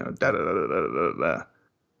motherfucker, you know, da da da da da da.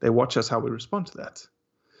 They watch us how we respond to that.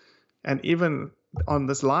 And even on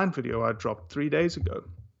this line video I dropped 3 days ago,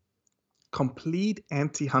 complete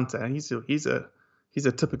anti-hunter, and he's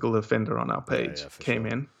a typical offender on our page, came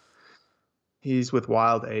in He's with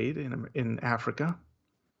Wild Aid in Africa.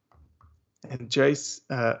 And Jace,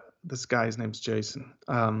 this guy's name's Jason,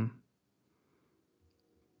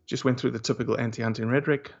 just went through the typical anti-hunting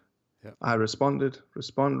rhetoric. Yep. I respond.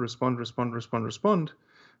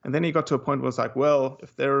 And then he got to a point where it's like, well,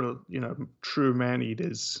 if they're, true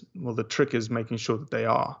man-eaters, well, the trick is making sure that they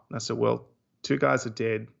are. And I said, well, 2 guys are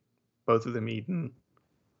dead, both of them eaten,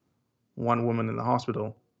 1 woman in the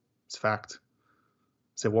hospital. It's fact.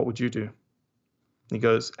 I said, what would you do? And he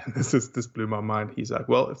goes, and this blew my mind. He's like,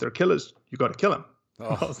 well, if they're killers, you got to kill them.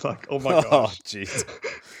 Oh. I was like, oh my gosh. Jeez.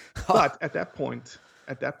 But at that point,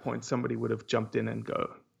 somebody would have jumped in and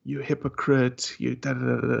go, you hypocrite, you da da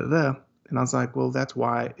da da da. And I was like, well, that's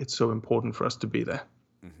why it's so important for us to be there.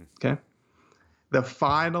 Mm-hmm. Okay. The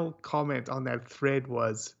final comment on that thread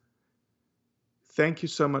was, thank you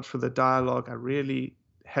so much for the dialogue. I really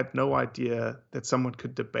had no idea that someone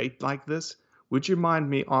could debate like this. Would you mind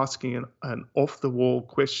me asking an off-the-wall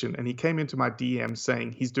question? And he came into my DM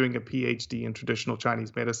saying he's doing a PhD in traditional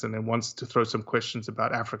Chinese medicine and wants to throw some questions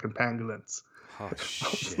about African pangolins. Oh,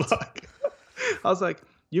 shit. I was like,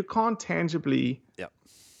 you can't tangibly... Yep.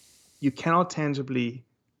 You cannot tangibly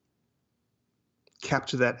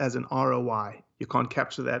capture that as an ROI. You can't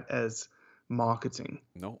capture that as marketing.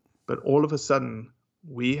 No. But all of a sudden,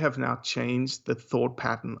 we have now changed the thought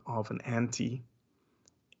pattern of an anti,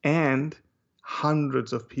 and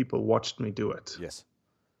hundreds of people watched me do it. Yes.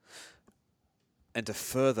 And to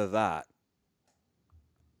further that,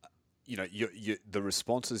 the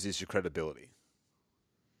responses is your credibility.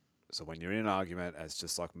 So when you're in an argument, as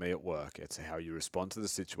just like me at work, it's how you respond to the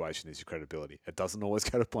situation is your credibility. It doesn't always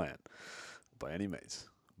go to plan by any means.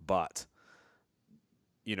 But,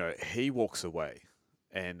 he walks away.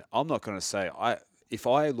 And I'm not going to say, if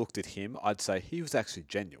I looked at him, I'd say he was actually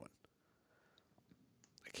genuine.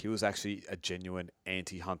 Like he was actually a genuine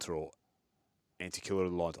anti-hunter or anti-killer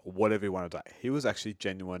of the lions or whatever you want to do. He was actually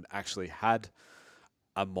genuine, actually had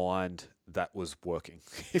a mind that was working,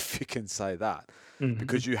 if you can say that. Mm-hmm.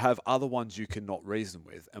 Because you have other ones you cannot reason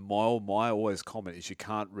with. And my always comment is you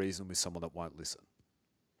can't reason with someone that won't listen.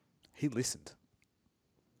 He listened.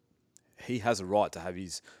 He has a right to have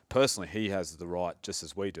personally, he has the right, just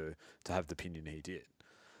as we do, to have the opinion he did.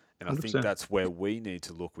 And 100%. I think that's where we need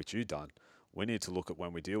to look, which you've done. We need to look at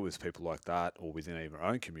when we deal with people like that or within even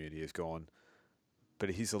our own community is gone, but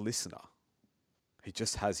he's a listener. He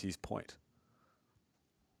just has his point.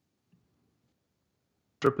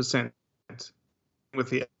 100%. With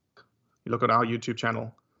the elk, you look at our YouTube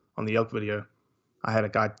channel on the elk video, I had a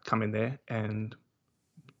guy come in there and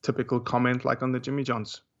typical comment like on the Jimmy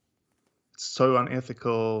Johns. It's so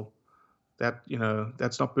unethical that,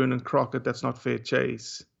 that's not Boone and Crockett, that's not fair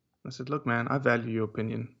chase. I said, look, man, I value your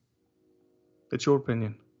opinion. It's your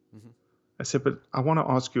opinion. Mm-hmm. I said, but I want to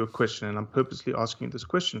ask you a question, and I'm purposely asking you this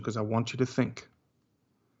question because I want you to think.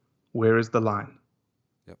 Where is the line?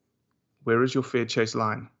 Where is your fair chase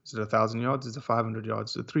line? Is it 1,000 yards? Is it 500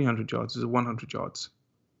 yards? Is it 300 yards? Is it 100 yards?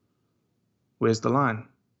 Where's the line?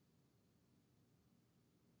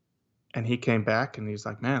 And he came back and he's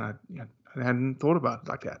like, man, I hadn't thought about it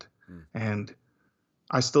like that. And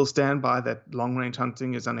I still stand by that long-range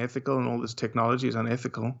hunting is unethical and all this technology is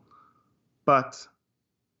unethical. But,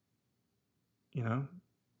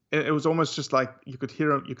 it was almost just like you could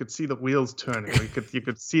hear him, you could see the wheels turning, or you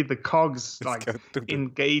could see the cogs like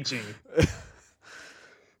engaging.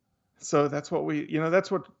 So that's what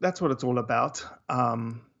that's what it's all about.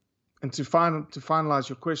 And to finalize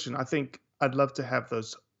your question, I think I'd love to have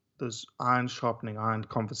those iron sharpening iron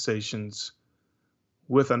conversations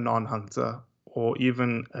with a non-hunter or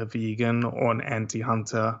even a vegan or an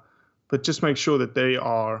anti-hunter, but just make sure that they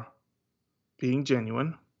are being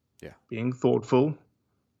genuine, being thoughtful,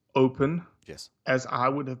 open, yes, as I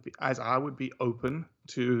would be open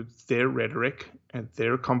to their rhetoric and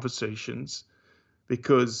their conversations,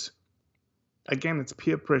 because again, it's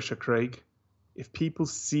peer pressure, Craig. If people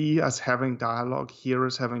see us having dialogue, hear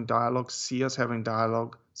us having dialogue, see us having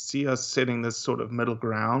dialogue, see us setting this sort of middle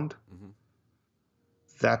ground, mm-hmm.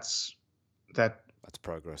 that's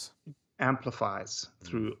progress. Amplifies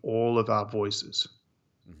through all of our voices.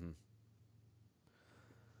 Mm-hmm.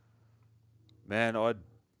 Man,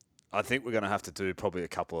 I think we're going to have to do probably a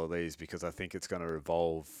couple of these because I think it's going to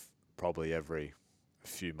evolve probably every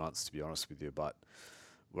few months, to be honest with you. But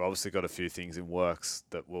we've obviously got a few things in works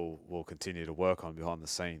that we'll continue to work on behind the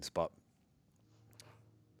scenes. But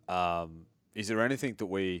is there anything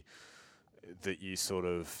that you sort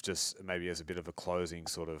of just maybe as a bit of a closing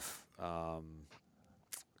sort of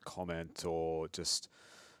comment or just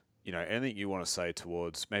anything you want to say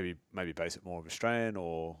towards maybe base it more of Australian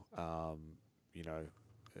or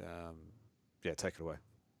yeah, take it away.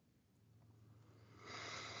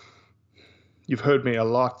 You've heard me a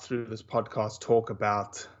lot through this podcast talk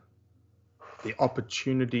about the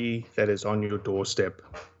opportunity that is on your doorstep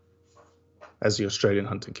as the Australian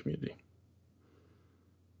hunting community.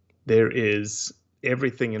 There is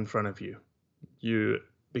everything in front of you.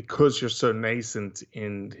 Because you're so nascent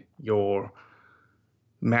in your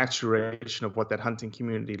maturation of what that hunting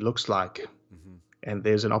community looks like, and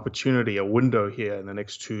there's an opportunity, a window here in the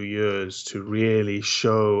next 2 years to really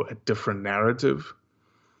show a different narrative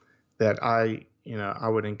that I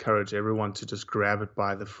would encourage everyone to just grab it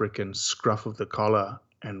by the frickin' scruff of the collar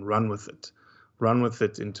and run with it. Run with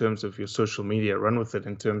it in terms of your social media. Run with it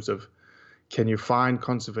in terms of, can you find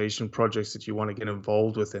conservation projects that you want to get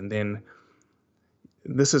involved with? And then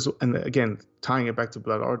and again, tying it back to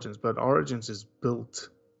Blood Origins. Blood Origins is built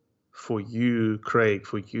for you, Craig,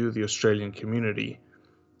 for you, the Australian community,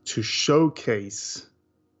 to showcase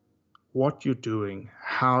what you're doing,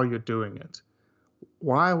 how you're doing it.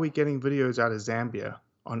 Why are we getting videos out of Zambia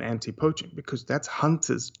on anti-poaching? Because that's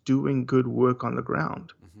hunters doing good work on the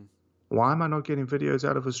ground. Why am I not getting videos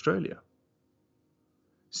out of Australia?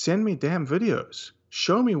 Send me damn videos.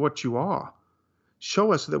 Show me what you are.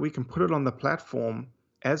 Show us so that we can put it on the platform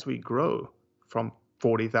as we grow from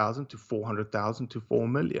 40,000 to 400,000 to 4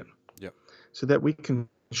 million. Yep. So that we can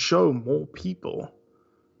show more people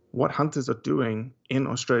what hunters are doing in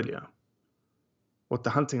Australia, what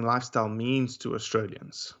the hunting lifestyle means to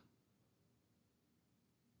Australians.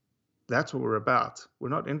 That's what we're about. We're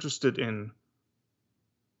not interested in,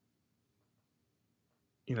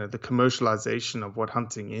 the commercialization of what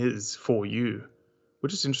hunting is for you. We're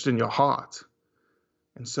just interested in your heart.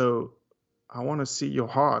 And so I want to see your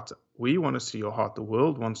heart. We want to see your heart. The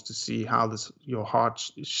world wants to see how your heart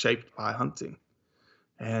is shaped by hunting.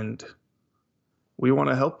 And we want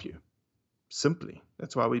to help you, simply.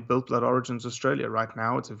 That's why we built Blood Origins Australia. Right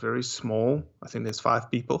now, it's a very small, I think there's 5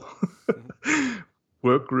 people,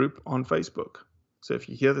 work group on Facebook. So if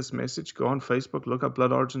you hear this message, go on Facebook, look up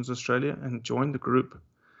Blood Origins Australia and join the group,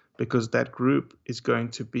 because that group is going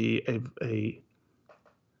to be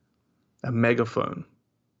a megaphone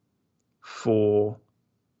for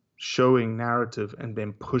showing narrative and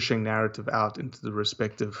then pushing narrative out into the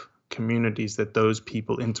respective communities that those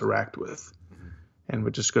people interact with. And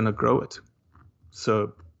we're just going to grow it.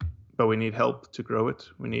 So, but we need help to grow it.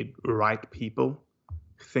 We need right people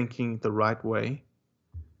thinking the right way,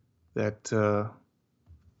 that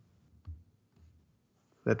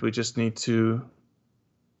we just need to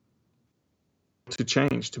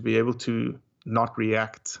change, to be able to not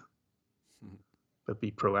react, but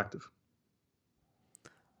be proactive.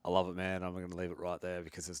 I love it, man. I'm going to leave it right there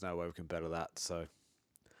because there's no way we can better that. So,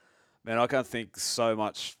 man, I can't think so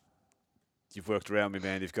much. You've worked around me,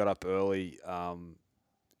 man. You've got up early.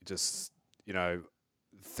 Just,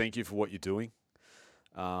 thank you for what you're doing.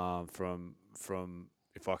 From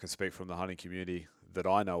if I can speak from the hunting community that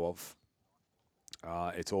I know of,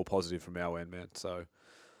 it's all positive from our end, man. So,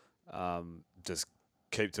 just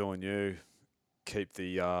keep doing you. Keep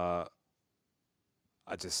the.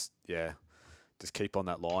 Just keep on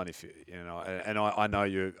that line. If and I know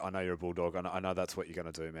you're a bulldog. I know that's what you're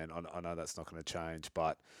going to do, man. I know that's not going to change,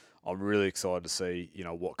 but I'm really excited to see,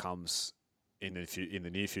 what comes in the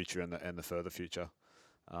near future and the further future.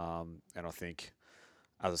 And I think,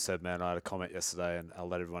 as I said, man, I had a comment yesterday, and I'll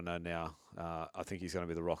let everyone know now. I think he's going to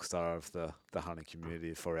be the rock star of the hunting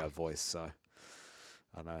community for our voice. So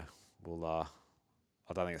I know we'll. I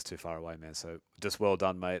don't think it's too far away, man. So just well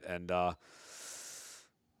done, mate, and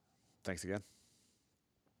thanks again.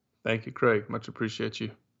 Thank you, Craig. Much appreciate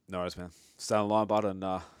you. No worries, man. Stay on the line, bud, and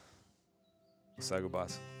say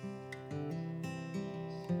goodbyes.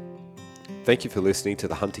 Thank you for listening to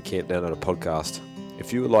the Hunting Camp Down Under podcast.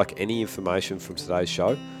 If you would like any information from today's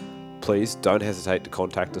show, please don't hesitate to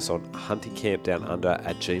contact us on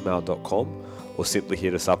huntingcampdownunder@gmail.com or simply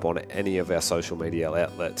hit us up on any of our social media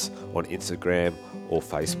outlets on Instagram or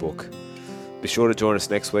Facebook. Be sure to join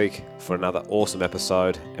us next week for another awesome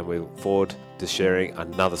episode, and we look forward to sharing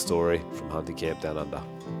another story from Hunting Camp Down Under.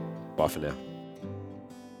 Bye for now.